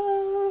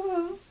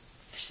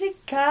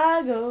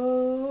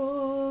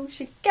 Chicago.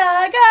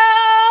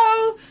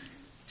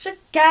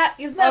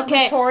 Isn't that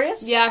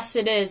Victorious? Yes,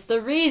 it is.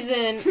 The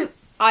reason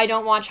I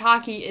don't watch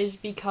hockey is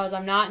because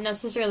I'm not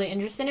necessarily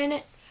interested in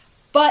it.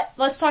 But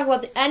let's talk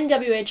about the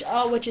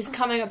NWHL, which is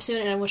coming up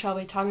soon and which I'll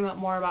be talking about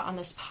more about on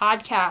this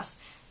podcast.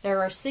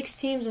 There are 6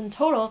 teams in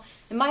total,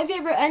 and my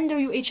favorite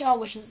NWHL,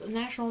 which is the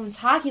National Women's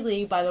Hockey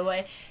League, by the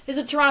way, is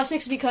the Toronto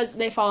Six because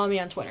they follow me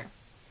on Twitter.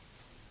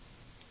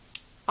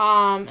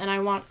 And I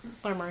want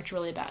their merch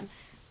really bad.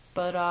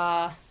 But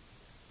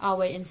I'll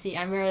wait and see.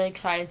 I'm really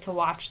excited to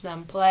watch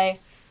them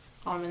play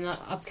in the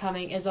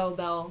upcoming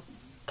Isobel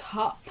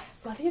Cup.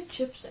 Why do you have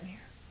chips in here?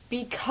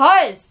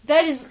 Because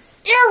that is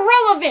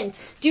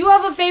irrelevant. Do you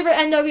have a favorite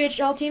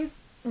NWHL team?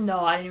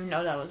 No, I didn't even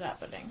know that was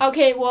happening.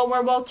 Okay, well,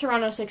 we're both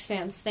Toronto Six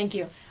fans. Thank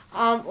you.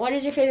 What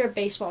is your favorite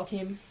baseball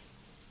team?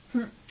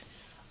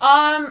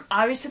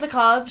 Obviously the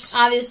Cubs.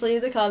 Obviously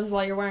the Cubs,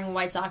 while you're wearing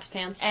White Sox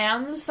pants.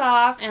 And the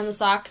Sox. And the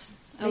Sox.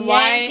 And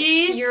why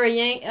Yankees. You're a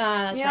Yankee.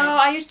 That's you right. know,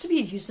 I used to be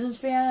a Houston's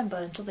fan,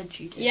 but until they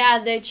cheated. Yeah,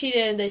 they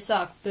cheated. They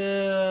suck.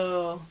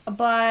 Boo.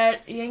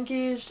 But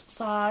Yankees,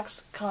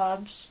 Sox,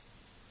 Cubs.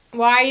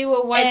 Why are you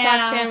a White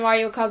Sox fan? Why are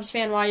you a Cubs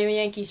fan? Why are you a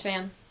Yankees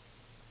fan?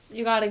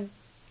 You gotta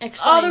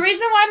explain. Oh, the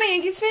reason why I'm a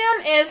Yankees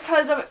fan is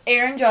because of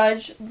Aaron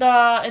Judge.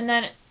 And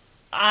then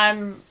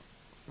I'm,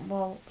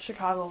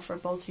 Chicago for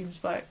both teams,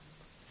 but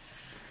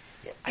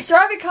I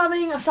started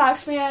becoming a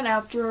Sox fan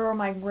after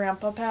my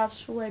grandpa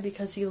passed away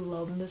because he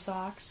loved the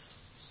Sox.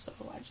 So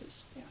I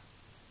just, yeah.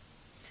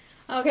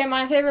 Okay,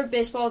 my favorite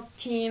baseball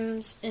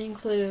teams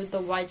include the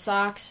White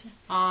Sox,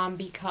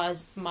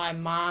 because my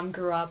mom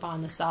grew up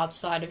on the south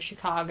side of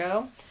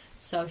Chicago,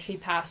 so she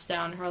passed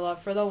down her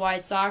love for the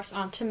White Sox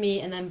onto me,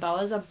 and then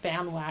Bella's a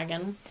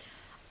bandwagon.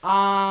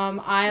 I'm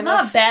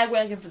not a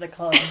bandwagon for the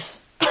Cubs.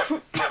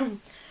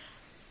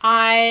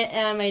 I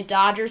am a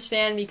Dodgers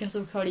fan because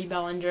of Cody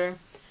Bellinger.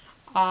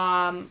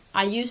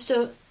 I used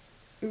to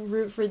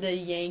root for the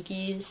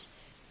Yankees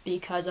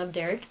because of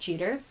Derek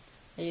Jeter.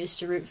 I used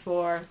to root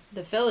for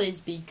the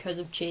Phillies because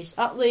of Chase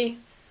Utley.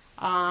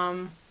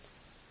 And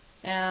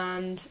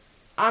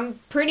I'm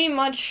pretty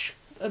much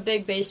a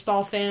big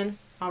baseball fan.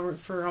 I'll root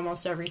for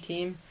almost every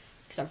team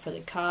except for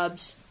the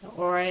Cubs, the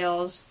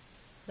Orioles,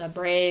 the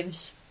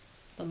Braves,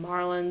 the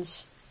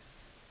Marlins,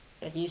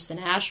 the Houston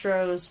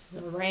Astros,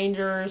 the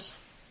Rangers,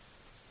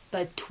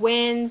 the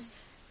Twins,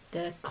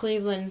 the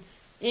Cleveland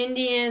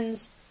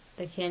Indians,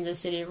 the Kansas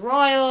City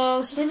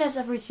Royals. I think that's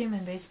every team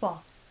in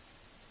baseball.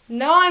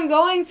 No, I'm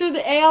going through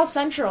the AL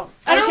Central.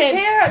 I don't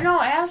care.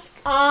 No, ask.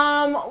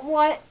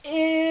 What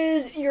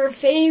is your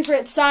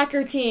favorite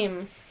soccer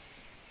team?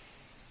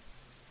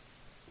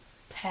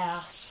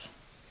 Pass.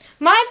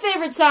 My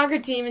favorite soccer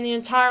team in the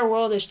entire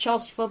world is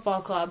Chelsea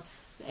Football Club,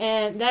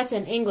 and that's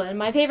in England.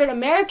 My favorite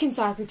American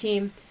soccer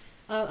team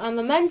on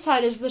the men's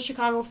side is the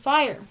Chicago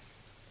Fire.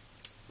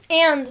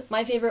 And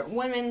my favorite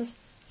women's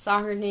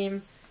soccer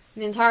team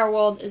in the entire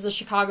world is the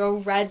Chicago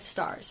Red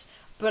Stars.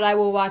 But I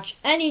will watch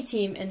any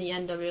team in the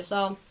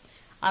NWSL.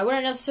 I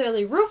wouldn't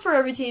necessarily root for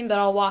every team, but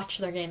I'll watch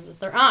their games that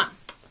they're on.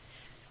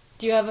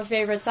 Do you have a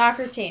favorite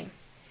soccer team?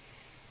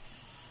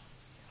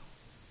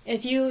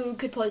 If you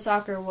could play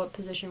soccer, what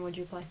position would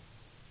you play?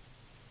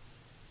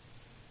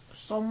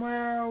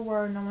 Somewhere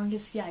where no one can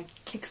see I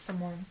kick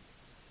someone.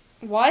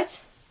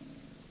 What?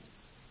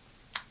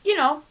 You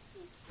know.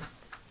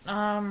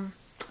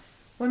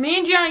 When me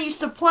and Gianna used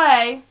to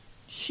play,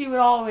 she would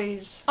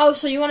always... Oh,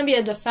 so you want to be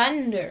a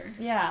defender?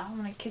 Yeah, I'm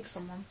going to kick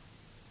someone.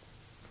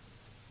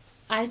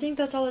 I think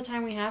that's all the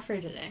time we have for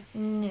today.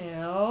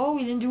 No,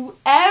 we didn't do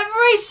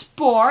every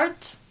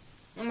sport.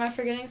 Am I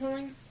forgetting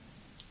something?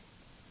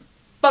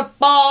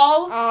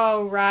 Football.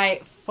 Oh,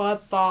 right.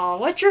 Football.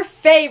 What's your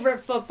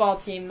favorite football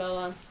team,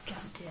 Bella? God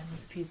damn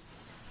it, people.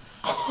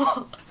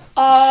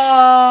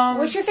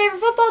 What's your favorite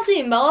football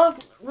team, Bella?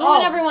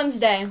 Ruin everyone's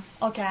day.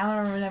 Okay, I'm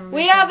going to ruin everyone's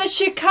We have a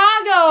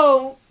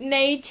Chicago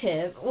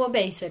native, well,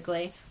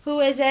 basically,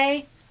 who is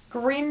a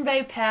Green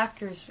Bay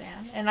Packers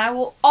fan. And I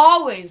will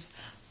always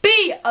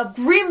be a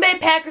Green Bay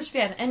Packers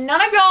fan. And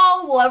none of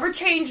y'all will ever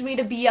change me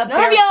to be a Bears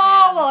fan. None of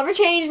y'all will ever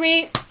change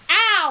me.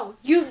 Ow!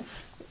 You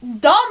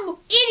dumb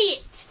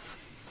idiot!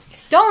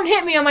 Don't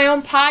hit me on my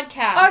own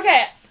podcast.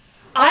 Okay.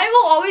 I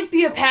will always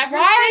be a Packers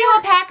fan. Why are you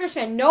a Packers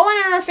fan? No one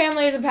in our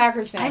family is a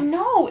Packers fan. I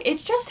know. It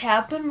just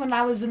happened when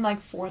I was in,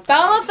 4th grade.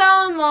 Bella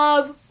fell in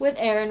love with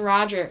Aaron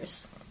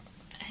Rodgers.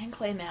 And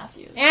Clay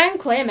Matthews.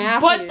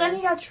 But then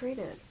he got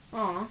traded.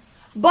 Aw.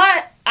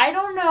 But I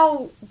don't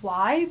know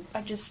why.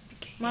 I just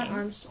became... My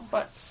arm still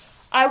But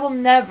I will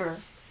never,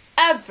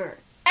 ever,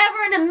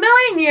 ever in a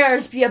million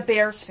years be a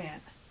Bears fan.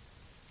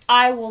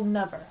 I will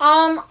never.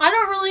 I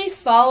don't really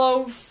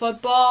follow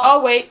football.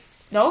 Oh, wait.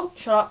 No,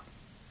 shut up.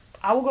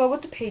 I will go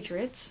with the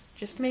Patriots,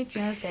 just to make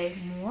Jenna's day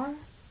more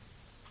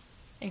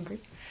angry.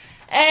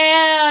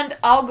 And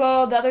I'll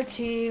go the other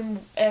team.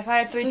 If I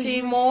had three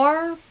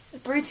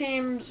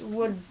teams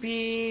would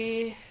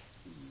be...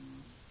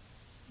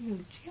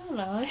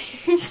 Gianna,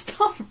 your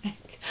stomach.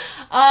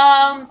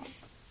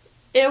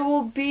 It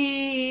will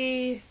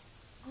be...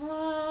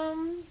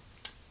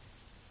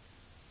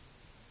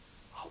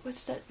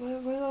 what's that? What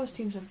are those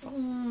teams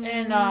in?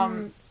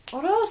 And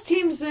what are those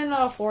teams in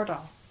Florida?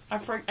 I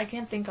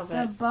can't think of it.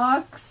 The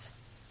Bucks.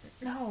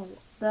 No.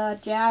 The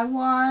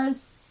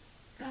Jaguars.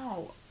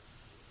 No.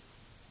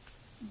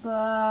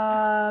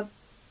 The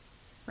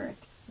frick.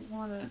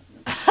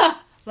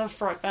 The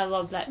frick. I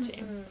love that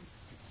team.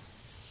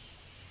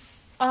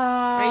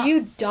 Are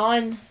you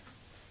done?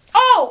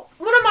 Oh,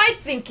 what am I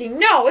thinking?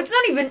 No, it's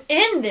not even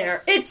in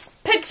there. It's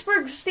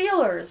Pittsburgh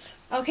Steelers.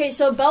 Okay,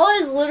 so Bella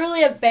is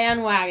literally a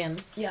bandwagon.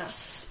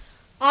 Yes.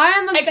 I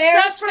am a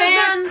Bears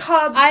fan. The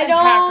Cubs I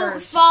don't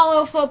Packers.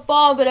 follow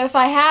football, but if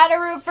I had to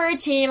root for a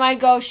team, I'd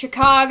go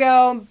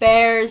Chicago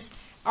Bears.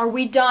 Are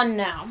we done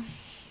now?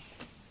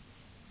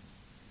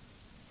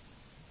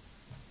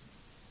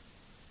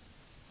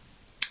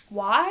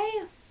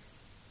 Why?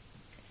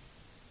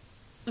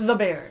 The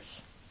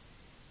Bears.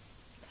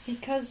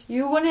 Because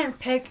you wouldn't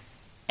pick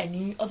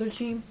any other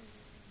team?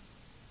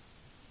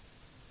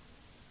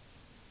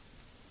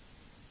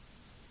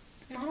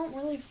 I don't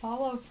really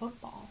follow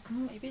football.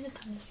 Maybe the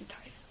Tennessee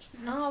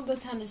Titans. No, the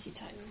Tennessee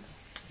Titans.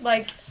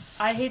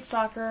 I hate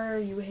soccer,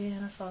 you hate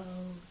NFL.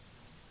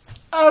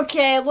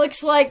 Okay,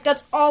 looks like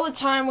that's all the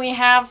time we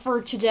have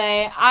for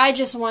today. I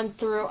just went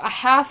through a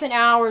half an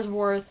hour's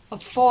worth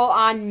of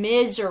full-on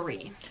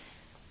misery.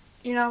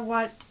 You know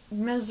what?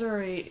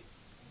 Misery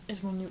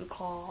is when you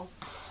call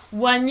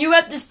when you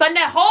have to spend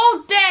that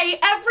whole day,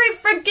 every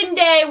freaking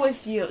day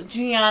with you,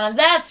 Gianna.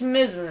 That's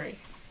misery.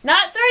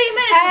 Not 30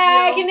 minutes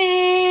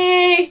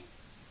Agony!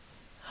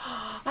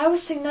 I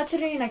was singing that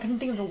today and I couldn't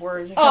think of the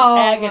words.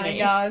 Agony. My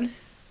god.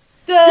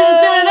 Da,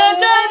 da,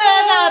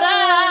 da,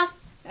 da.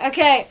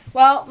 Okay,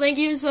 well, thank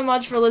you so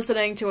much for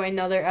listening to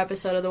another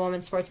episode of the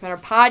Women's Sports Matter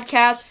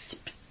podcast.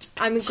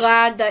 I'm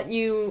glad that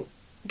you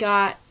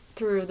got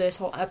through this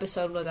whole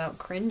episode without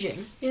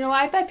cringing. You know,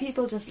 I bet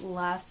people just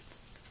left.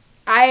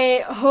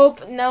 I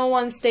hope no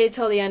one stayed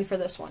till the end for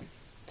this one.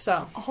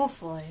 So.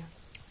 Hopefully.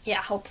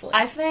 Yeah, hopefully.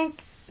 I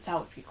think that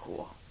would be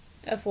cool.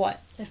 If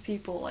what? If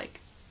people,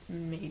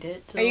 made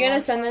it to Are you going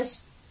to send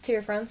this to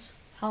your friends?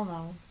 Hell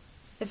no.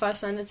 If I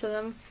send it to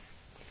them?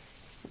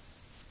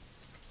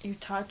 You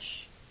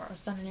touch or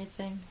send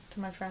anything to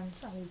my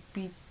friends, I will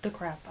beat the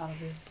crap out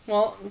of you.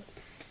 Well,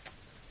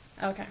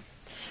 okay.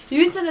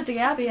 You can send it to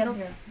Gabby, I don't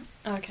care.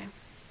 Okay.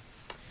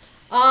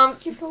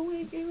 Give it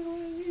away.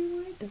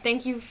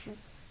 Thank you.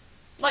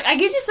 I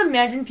could just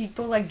imagine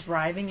people,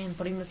 driving and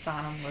putting this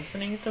on and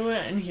listening to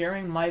it and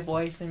hearing my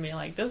voice and being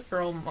like, this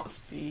girl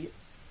must be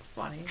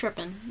funny.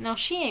 Tripping. No,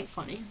 she ain't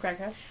funny.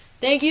 Crackhead.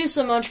 Thank you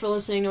so much for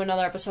listening to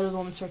another episode of the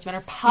Women's Sports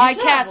Matter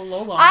podcast.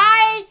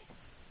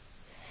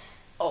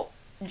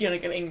 Gianna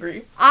get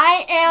angry.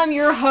 I am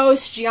your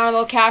host, Gianna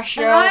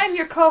Belcastro. And I am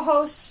your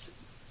co-host.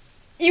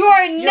 You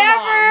are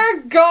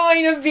never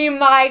going to be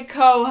my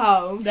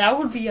co-host. That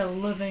would be a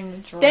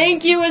living dream.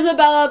 Thank you,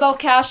 Isabella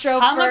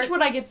Belcastro. How much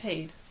would I get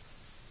paid?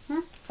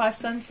 5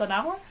 cents an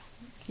hour?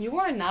 You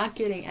are not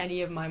getting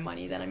any of my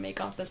money that I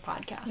make off this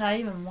podcast. Not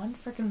even one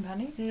freaking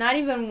penny? Not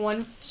even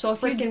one So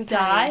if freaking you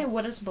die,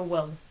 what is the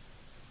will?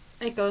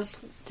 It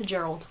goes to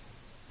Gerald.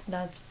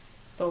 That's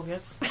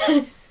bogus.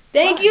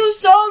 Thank you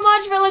so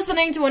much for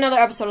listening to another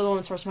episode of the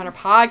Women's Sports Matter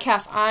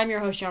podcast. I'm your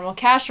host, Gianna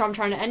Belcastro. I'm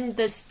trying to end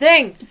this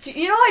thing.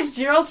 You know what?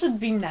 Gerald should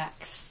be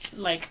next.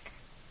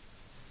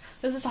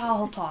 This is how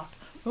he'll talk.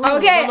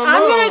 Okay, I'm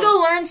gonna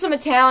go learn some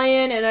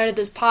Italian and edit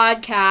this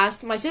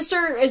podcast. My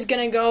sister is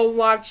gonna go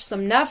watch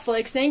some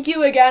Netflix. Thank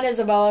you again,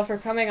 Isabella, for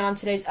coming on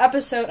today's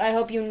episode. I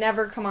hope you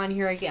never come on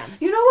here again.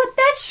 You know what?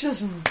 That's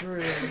just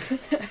rude.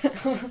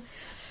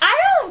 I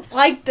don't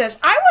like this.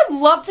 I would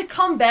love to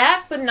come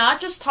back, but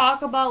not just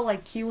talk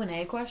about,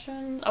 Q&A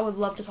questions. I would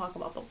love to talk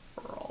about the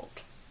world.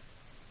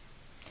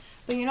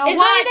 But you know what? Is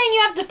there anything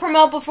you have to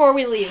promote before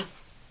we leave?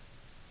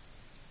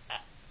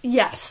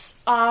 Yes.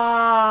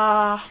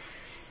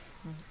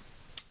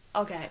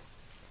 Okay.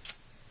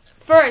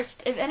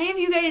 First, if any of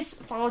you guys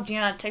follow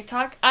Gianna on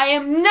TikTok, I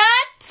am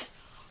not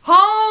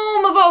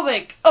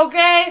homophobic,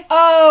 okay?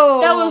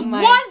 Oh, that was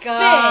my one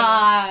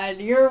God.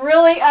 Thing. You're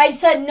really... I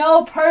said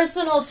no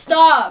personal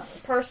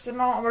stuff.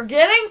 Personal. We're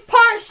getting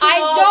personal. I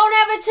don't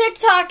have a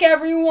TikTok,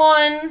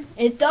 everyone.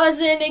 It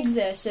doesn't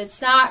exist.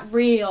 It's not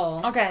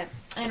real. Okay.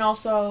 And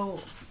also,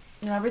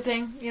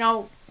 everything,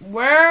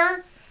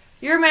 wear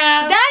your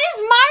mask. That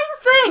is my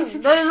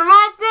thing. That is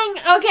my thing.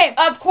 Okay.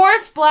 Of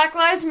course, Black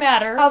Lives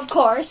Matter. Of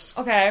course.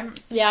 Okay.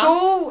 Yeah.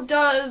 So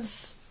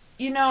does,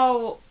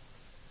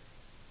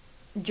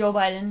 Joe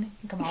Biden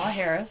and Kamala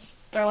Harris.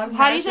 How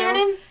do you say her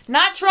name?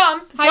 Not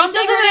Trump. How do you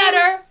say her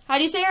name? How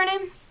do you say her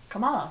name?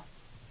 Kamala.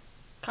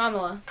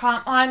 I'm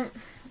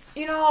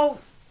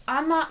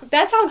not...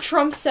 That's how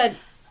Trump said...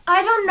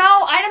 I don't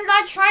know. I'm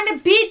not trying to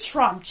beat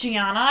Trump,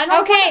 Gianna.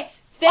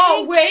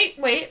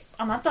 Wait.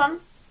 I'm not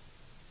done.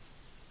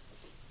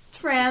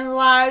 Trans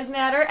lives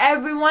matter.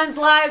 Everyone's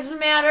lives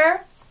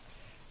matter.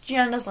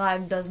 Gianna's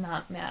life does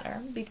not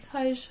matter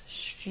because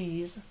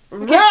she's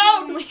rude.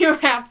 You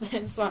wrap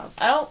this up.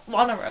 I don't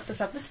want to wrap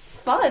this up. This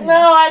is fun. No,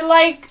 I'd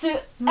like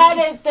to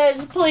edit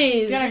this,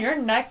 please. Gianna, your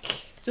neck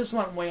just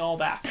went way all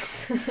back.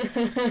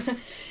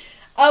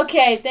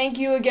 Okay, thank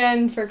you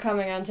again for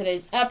coming on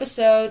today's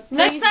episode.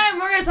 Next time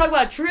we're going to talk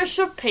about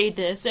Trisha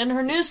Paytas and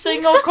her new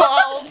single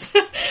called...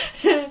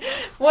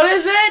 What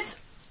is it?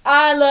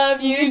 I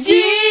love you, Jesus.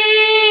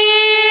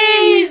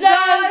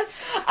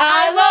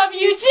 I love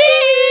you, Jesus.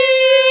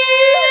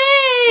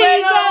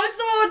 Wait, no, it's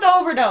the one with the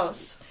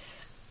overdose.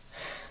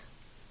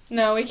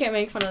 No, we can't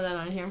make fun of that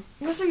on here.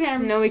 Yes, we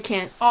can. No, we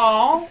can't.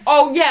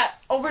 Oh, yeah.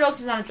 Overdose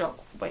is not a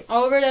joke. Wait.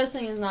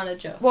 Overdosing is not a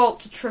joke. Well,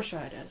 to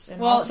Trisha it is.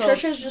 And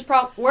Trisha's just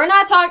we're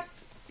not talking...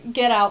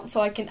 Get out so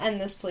I can end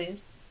this,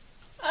 please.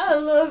 I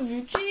love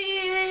you,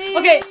 Jesus.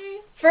 Okay,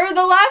 for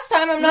the last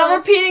time, I'm not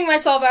repeating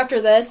myself after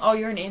this. Oh,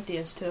 you're an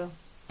atheist, too.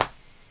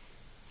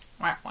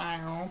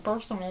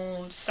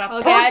 Personal stuff.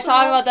 Okay, I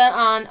talk about that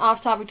on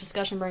Off-Topic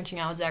Discussion Branching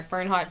Out with Zach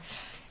Bernhardt.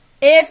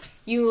 If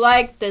you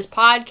like this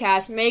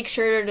podcast, make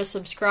sure to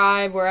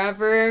subscribe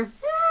wherever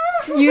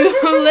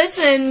you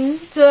listen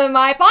to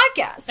my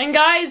podcast. And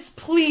guys,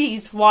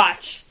 please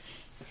watch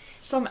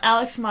some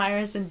Alex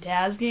Myers and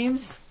Daz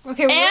games.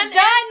 Okay, we're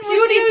done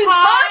with you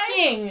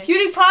talking.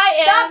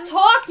 PewDiePie. Stop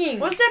talking.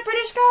 What's that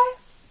British guy?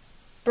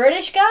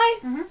 British guy?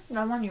 Mm-hmm.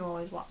 That one you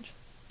always watch.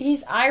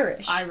 He's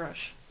Irish.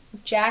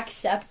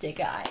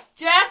 Jacksepticeye.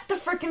 Jack the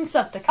frickin'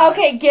 Septiceye.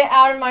 Okay, get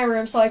out of my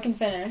room so I can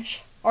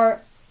finish.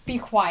 Or be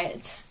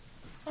quiet.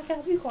 Okay,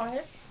 I'll be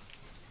quiet.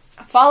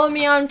 Follow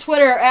me on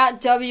Twitter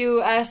at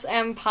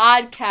WSM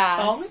Podcast.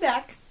 Follow me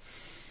back.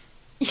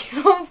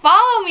 You don't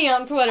follow me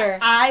on Twitter.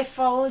 I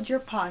followed your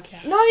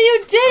podcast. No,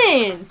 you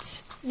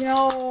didn't. You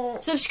know...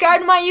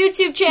 Subscribe to my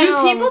YouTube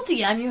channel. Do people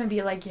DM you and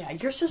be like, yeah,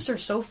 your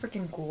sister's so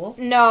freaking cool?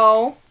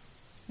 No.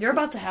 You're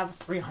about to have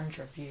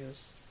 300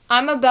 views.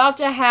 I'm about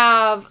to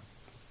have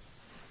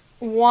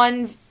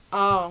one...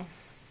 Oh.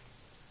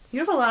 You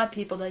have a lot of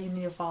people that you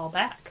need to follow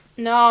back.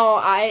 No,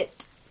 I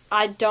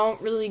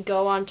don't really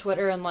go on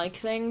Twitter and like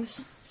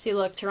things. See,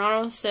 look,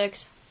 Toronto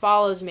 6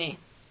 follows me.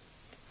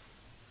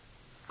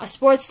 A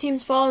sports team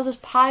follows this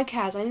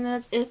podcast. I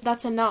think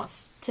that's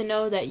enough to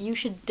know that you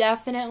should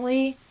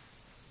definitely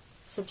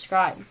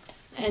subscribe.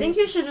 I think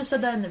you should have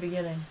said that in the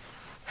beginning.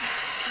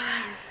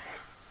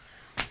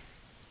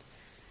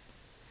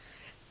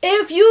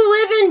 If you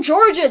live in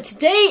Georgia,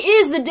 today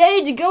is the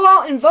day to go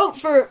out and vote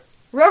for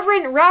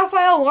Reverend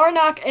Raphael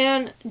Warnock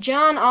and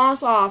Jon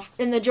Ossoff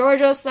in the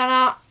Georgia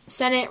Senate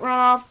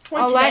runoff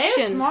elections.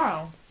 Today or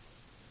tomorrow?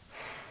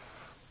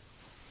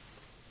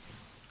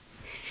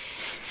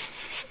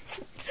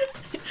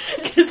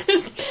 Because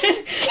this thing...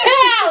 Get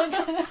out!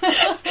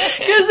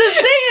 Because this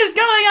thing is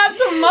going out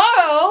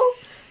tomorrow.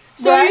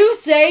 So right? You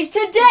say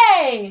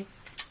today.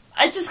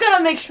 I just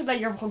gotta make sure that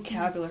your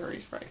vocabulary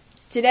is right.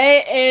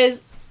 Today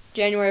is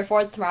January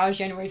 4th. Tomorrow is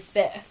January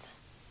 5th.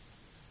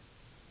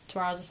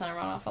 Tomorrow's the Senate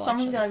runoff elections.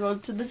 Someone's gotta go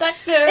to the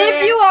doctor.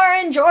 If you are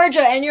in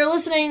Georgia and you're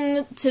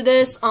listening to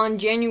this on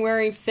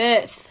January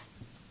 5th,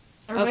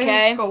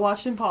 okay? Go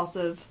watch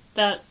Impulsive.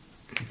 That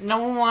no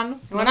one won.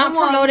 We're not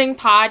promoting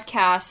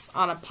podcasts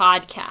on a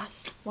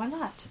podcast. Why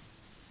not?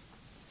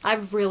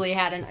 I've really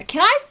had enough.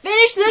 Can I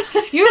finish this?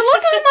 Look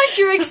how much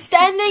you're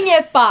extending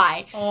it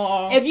by.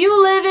 Aww. If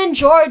you live in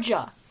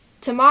Georgia,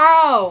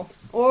 tomorrow,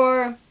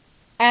 or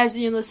as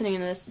you're listening to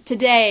this,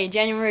 today,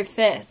 January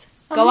 5th,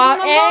 go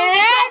out and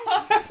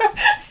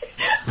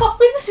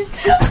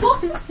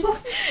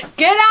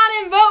get out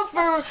and vote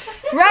for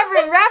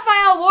Reverend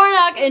Raphael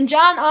Warnock and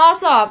Jon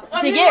Ossoff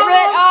to get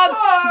rid of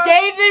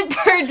David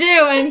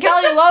Perdue and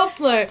Kelly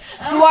Loeffler,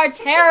 who are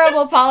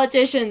terrible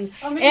politicians.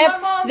 If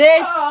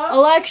this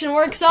election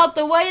works out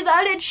the way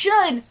that it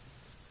should,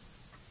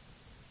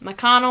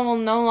 McConnell will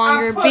no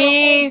longer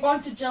be...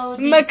 McConnell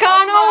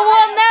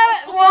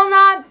will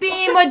not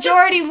be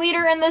majority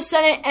leader in the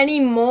Senate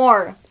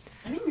anymore.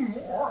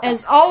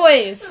 As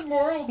always,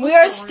 we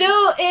are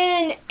still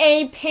in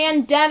a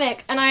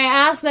pandemic, and I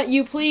ask that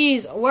you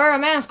please wear a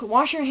mask,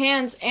 wash your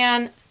hands,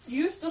 and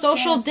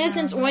social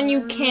distance when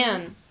you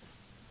can.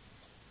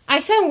 I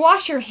said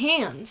wash your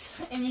hands.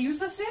 And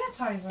use a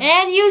sanitizer.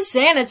 And use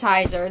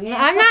sanitizer.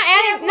 I'm not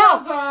adding...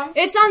 No,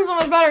 it sounds so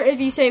much better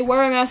if you say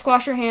wear a mask,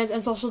 wash your hands,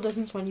 and social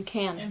distance when you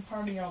can. And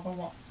party all the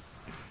while.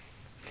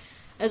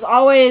 As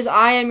always,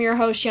 I am your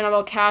host,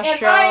 Annabelle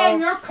Castro. And I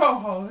am your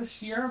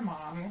co-host, your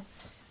mom.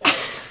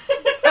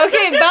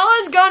 Okay,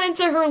 Bella's gone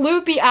into her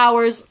loopy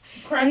hours.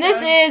 Crackhead. And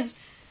this is...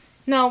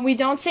 No, we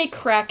don't say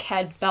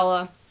crackhead,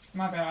 Bella.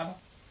 My bad.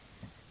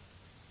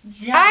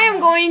 I am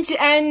going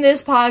to end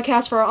this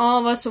podcast for all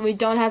of us so we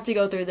don't have to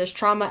go through this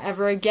trauma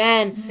ever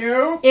again.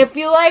 Nope. If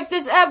you like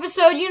this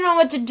episode, you know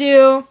what to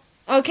do.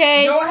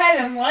 Okay? Go ahead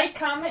and like,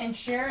 comment, and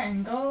share,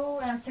 and go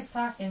on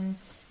TikTok and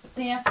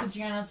dance to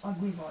Gianna's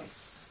ugly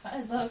voice.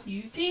 I love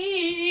you,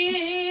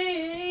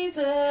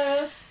 Jesus.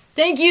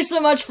 Thank you so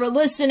much for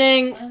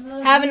listening.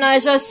 Have a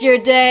nice rest of your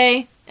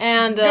day.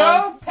 And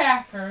go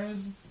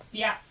Packers.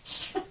 Yeah.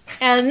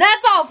 And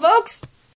that's all, folks.